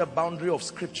within the boundary of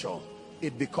scripture,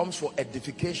 it becomes for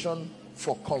edification,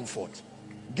 for comfort.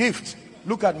 Gift.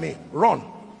 Look at me. Run.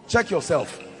 Check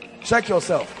yourself. Check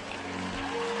yourself.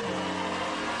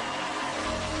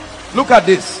 Look at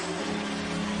this.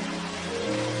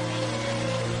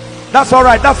 That's all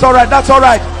right. That's all right. That's all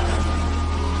right.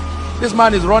 This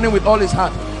man is running with all his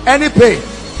heart. Any pain?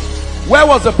 Where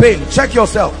was the pain? Check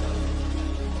yourself.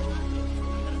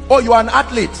 Oh, you are an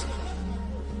athlete.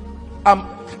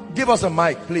 Give us a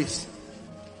mic, please.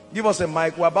 Give us a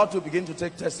mic. We're about to begin to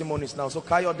take testimonies now. So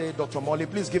Kayode, Dr. Molly,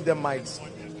 please give them mics.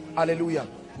 Hallelujah.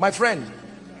 My friend,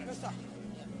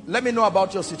 let me know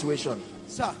about your situation.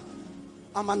 Sir,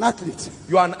 I'm an athlete.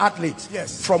 You are an athlete?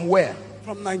 Yes. From where?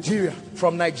 From Nigeria.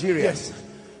 From Nigeria? Yes.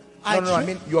 I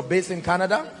mean, you're based in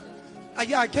Canada?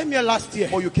 Yeah, I came here last year.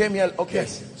 Oh, you came here? Okay.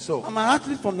 Yes. So, I'm an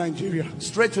athlete from Nigeria.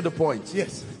 straight to the point.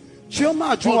 Yes.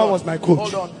 Chioma Ajuma was my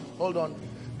coach. Hold on.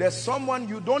 There's someone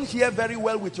you don't hear very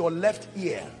well with your left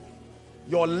ear.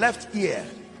 Your left ear.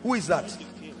 Who is that?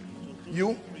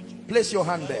 You? Place your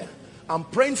hand there. I'm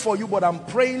praying for you, but I'm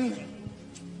praying.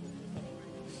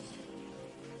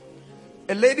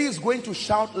 A lady is going to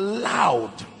shout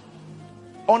loud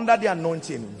under the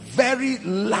anointing. Very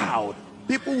loud.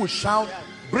 People will shout.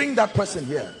 Bring that person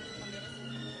here.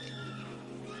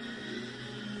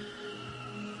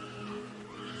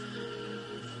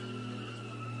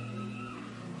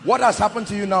 What has happened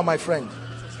to you now, my friend?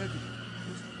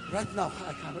 Right now,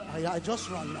 I just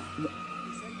run now. He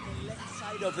said the left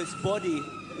side of his body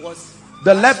was...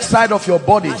 The left side of your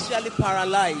body. Actually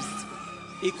paralyzed.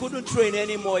 He couldn't train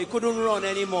anymore. He couldn't run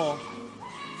anymore.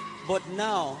 But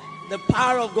now, the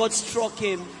power of God struck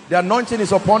him. The anointing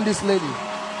is upon this lady.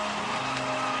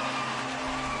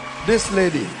 This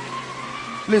lady.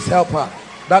 Please help her.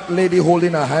 That lady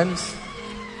holding her hands.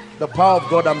 The power of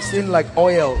God, I'm seeing like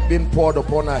oil being poured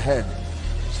upon her head.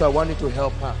 So I want you to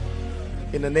help her.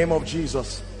 In the name of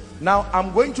Jesus. Now,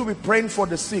 I'm going to be praying for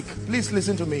the sick. Please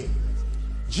listen to me.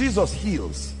 Jesus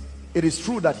heals. It is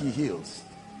true that he heals.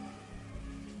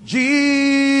 Jesus,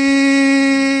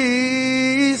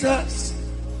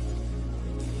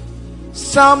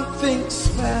 something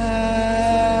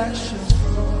special,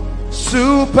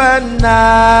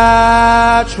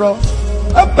 supernatural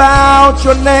about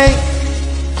your name,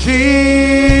 Jesus.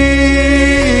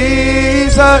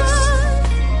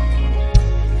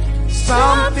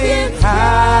 Something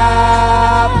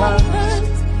happens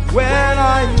when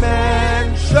I mention.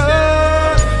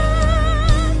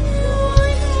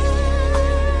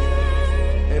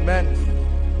 Amen.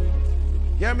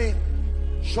 Hear me.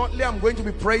 Shortly I'm going to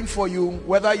be praying for you,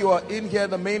 whether you are in here,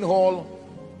 the main hall,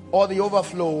 or the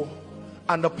overflow,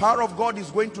 and the power of God is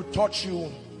going to touch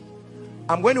you.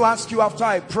 I'm going to ask you after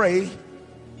I pray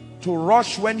to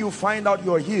rush when you find out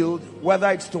you're healed,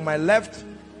 whether it's to my left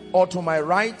or to my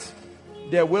right.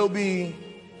 There will be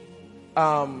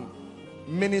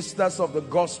ministers of the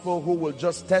gospel who will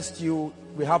just test you.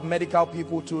 We have medical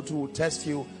people too to test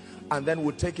you, and then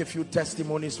we'll take a few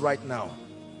testimonies right now.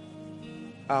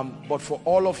 But for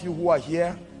all of you who are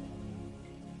here,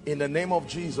 in the name of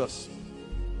Jesus,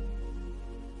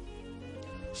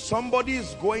 somebody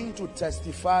is going to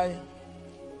testify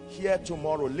here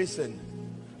tomorrow. Listen,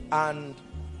 and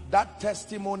that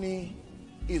testimony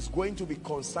is going to be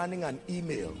concerning an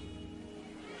email.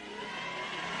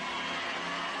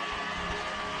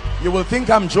 You will think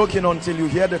I'm joking until you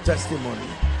hear the testimony.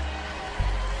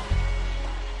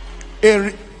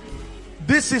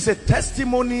 This is a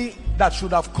testimony that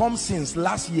should have come since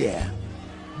last year,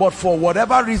 but for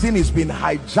whatever reason it's been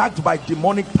hijacked by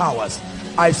demonic powers.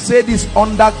 I say this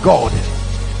under God.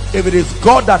 If it is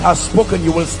God that has spoken,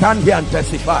 you will stand here and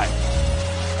testify.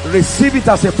 Receive it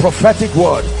as a prophetic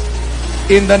word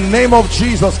in the name of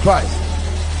Jesus Christ.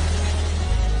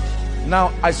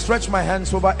 Now I stretch my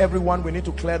hands over everyone. We need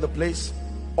to clear the place.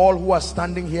 All who are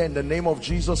standing here, in the name of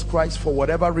Jesus Christ, for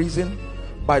whatever reason,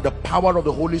 by the power of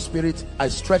the Holy Spirit, I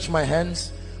stretch my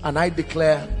hands and I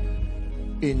declare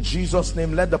in Jesus'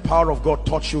 name, let the power of God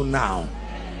touch you now.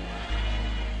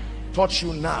 Touch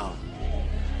you now.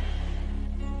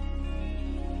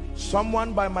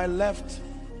 Someone by my left,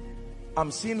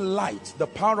 I'm seeing light. The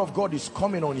power of God is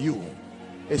coming on you.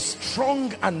 A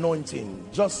strong anointing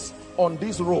just on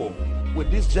this row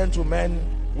with this gentleman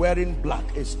wearing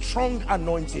black. A strong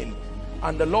anointing,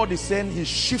 and the Lord is saying he's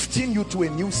shifting you to a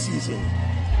new season.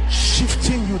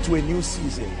 Shifting you to a new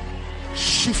season.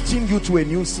 Shifting you to a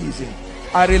new season.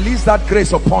 I release that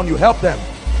grace upon you. Help them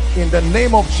in the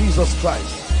name of Jesus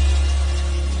Christ.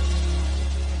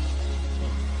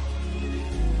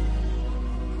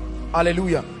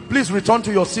 Hallelujah. Please return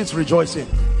to your seats rejoicing.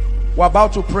 We're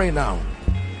about to pray now.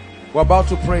 We're about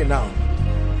to pray now.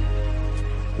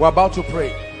 We're about to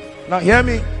pray. Now hear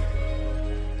me.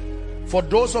 For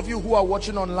those of you who are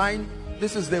watching online,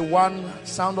 this is the One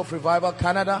Sound of Revival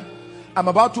Canada. I'm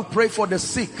about to pray for the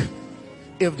sick.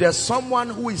 If there's someone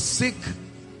who is sick,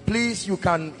 please, you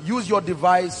can use your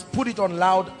device, put it on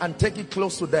loud and take it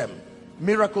close to them.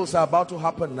 Miracles are about to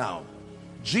happen now.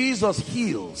 Jesus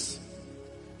heals.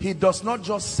 He does not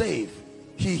just save,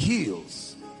 he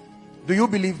heals. Do you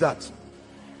believe that?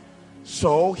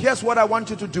 So here's what I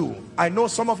want you to do. I know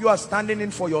some of you are standing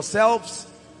in for yourselves.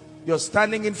 You're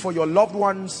standing in for your loved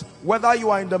ones. Whether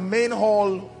you are in the main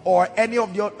hall or any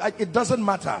of your, it doesn't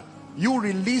matter. You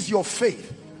release your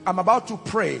faith. I'm about to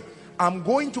pray. I'm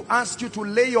going to ask you to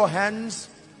lay your hands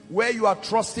where you are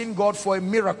trusting God for a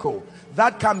miracle.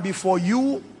 That can be for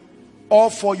you or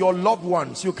for your loved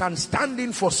ones. You can stand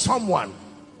in for someone.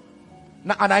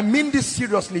 Now, and I mean this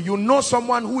seriously. You know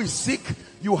someone who is sick,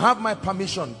 you have my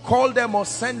permission. Call them or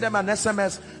send them an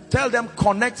SMS. Tell them,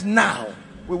 connect now.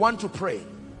 We want to pray.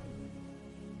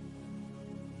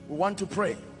 We want to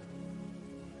pray.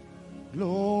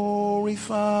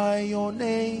 Glorify your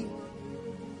name.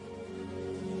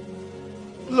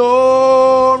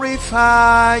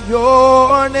 Glorify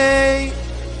your name.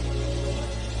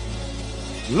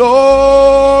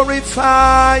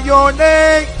 Glorify your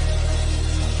name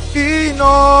in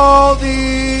all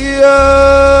the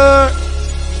earth.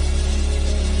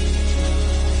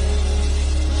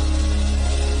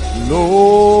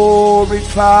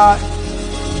 Glorify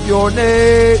your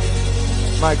name,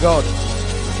 my God.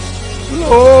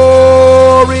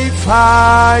 Glorify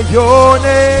your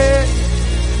name.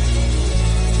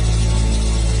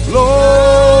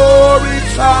 Glorify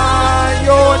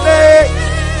your name.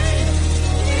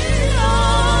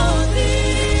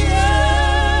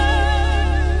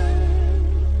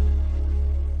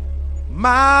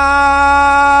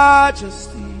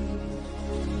 Majesty,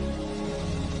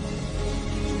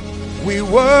 we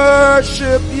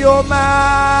worship your majesty.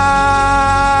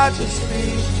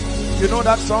 You know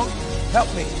that song? Help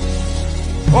me.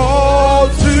 All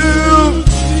to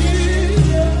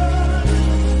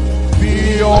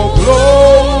be your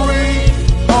glory,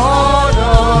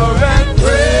 honor, and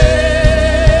praise.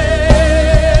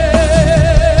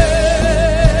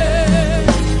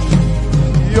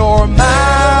 Your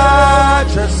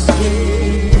majesty.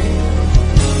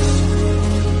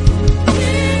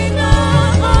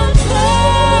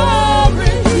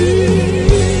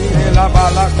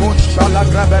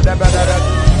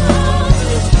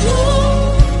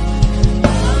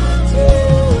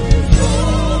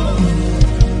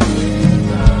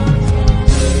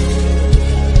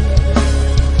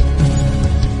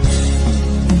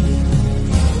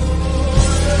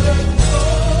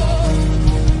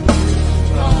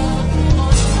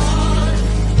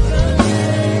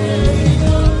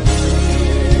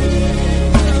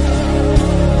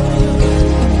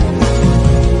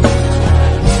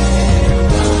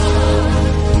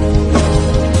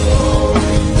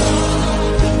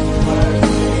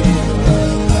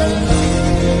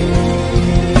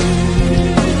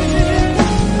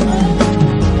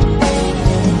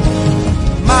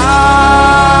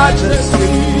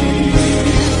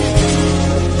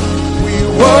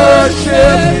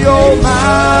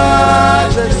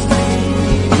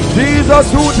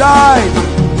 Jesus who died.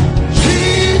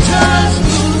 Jesus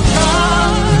who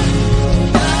died.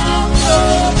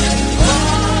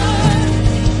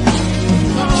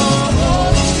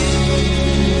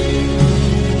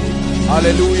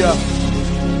 Hallelujah.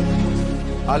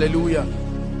 Hallelujah.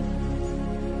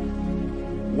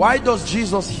 Why does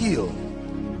Jesus heal?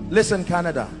 Listen,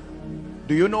 Canada.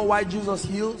 Do you know why Jesus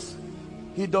heals?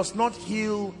 He does not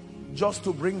heal just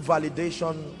to bring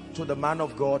validation to the man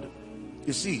of God.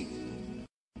 You see,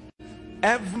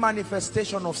 every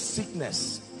manifestation of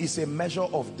sickness is a measure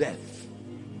of death.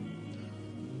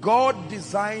 God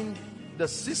designed the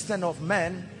system of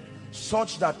man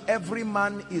such that every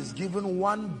man is given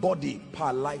one body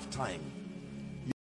per lifetime.